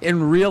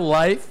in real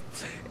life.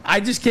 I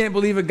just can't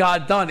believe it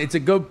got done. It's a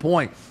good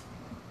point.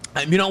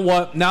 You know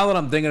what? Now that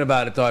I'm thinking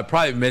about it, though, I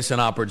probably miss an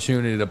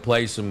opportunity to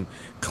play some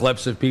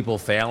clips of people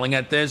failing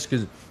at this,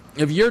 because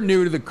if you're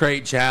new to the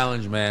Crate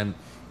Challenge, man,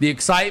 the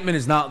excitement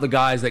is not the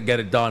guys that get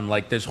it done,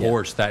 like this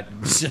horse that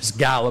just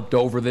galloped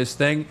over this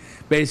thing,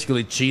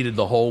 basically cheated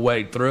the whole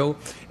way through.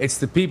 It's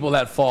the people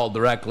that fall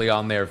directly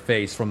on their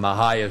face from the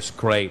highest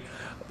crate.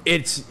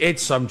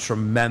 It's some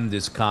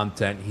tremendous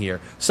content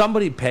here.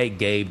 Somebody pay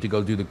Gabe to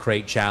go do the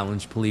Crate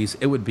Challenge, please.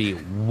 It would be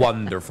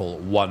wonderful,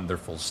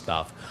 wonderful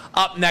stuff.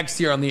 Up next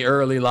here on the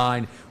early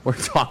line, we're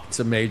talking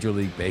to Major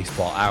League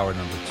Baseball, hour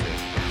number 2.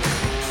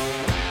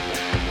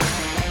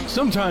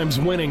 Sometimes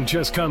winning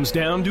just comes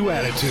down to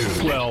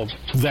attitude. Well,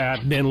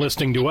 that and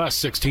listening to us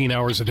 16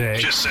 hours a day.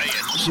 Just saying.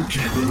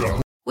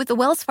 With the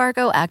Wells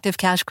Fargo Active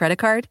Cash Credit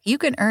Card, you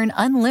can earn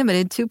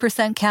unlimited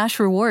 2% cash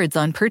rewards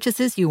on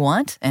purchases you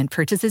want and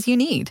purchases you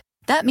need.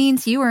 That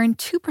means you earn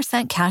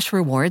 2% cash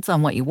rewards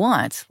on what you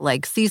want,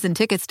 like season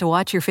tickets to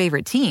watch your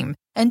favorite team,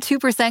 and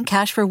 2%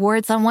 cash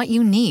rewards on what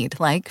you need,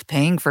 like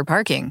paying for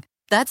parking.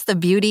 That's the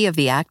beauty of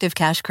the Active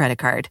Cash Credit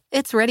Card.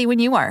 It's ready when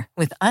you are,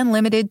 with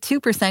unlimited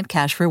 2%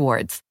 cash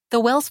rewards. The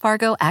Wells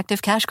Fargo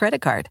Active Cash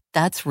Credit Card.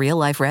 That's real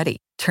life ready.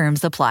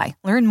 Terms apply.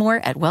 Learn more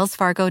at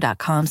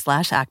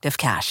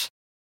wellsfargo.com/activecash.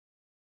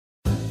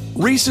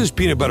 Reese's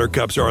peanut butter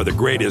cups are the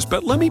greatest,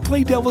 but let me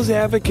play devil's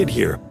advocate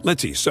here.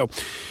 Let's see. So,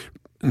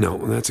 no,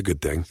 that's a good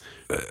thing.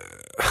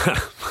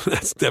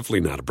 That's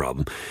definitely not a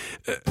problem.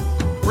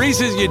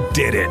 Reese's, you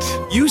did it.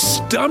 You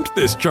stumped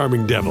this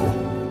charming devil.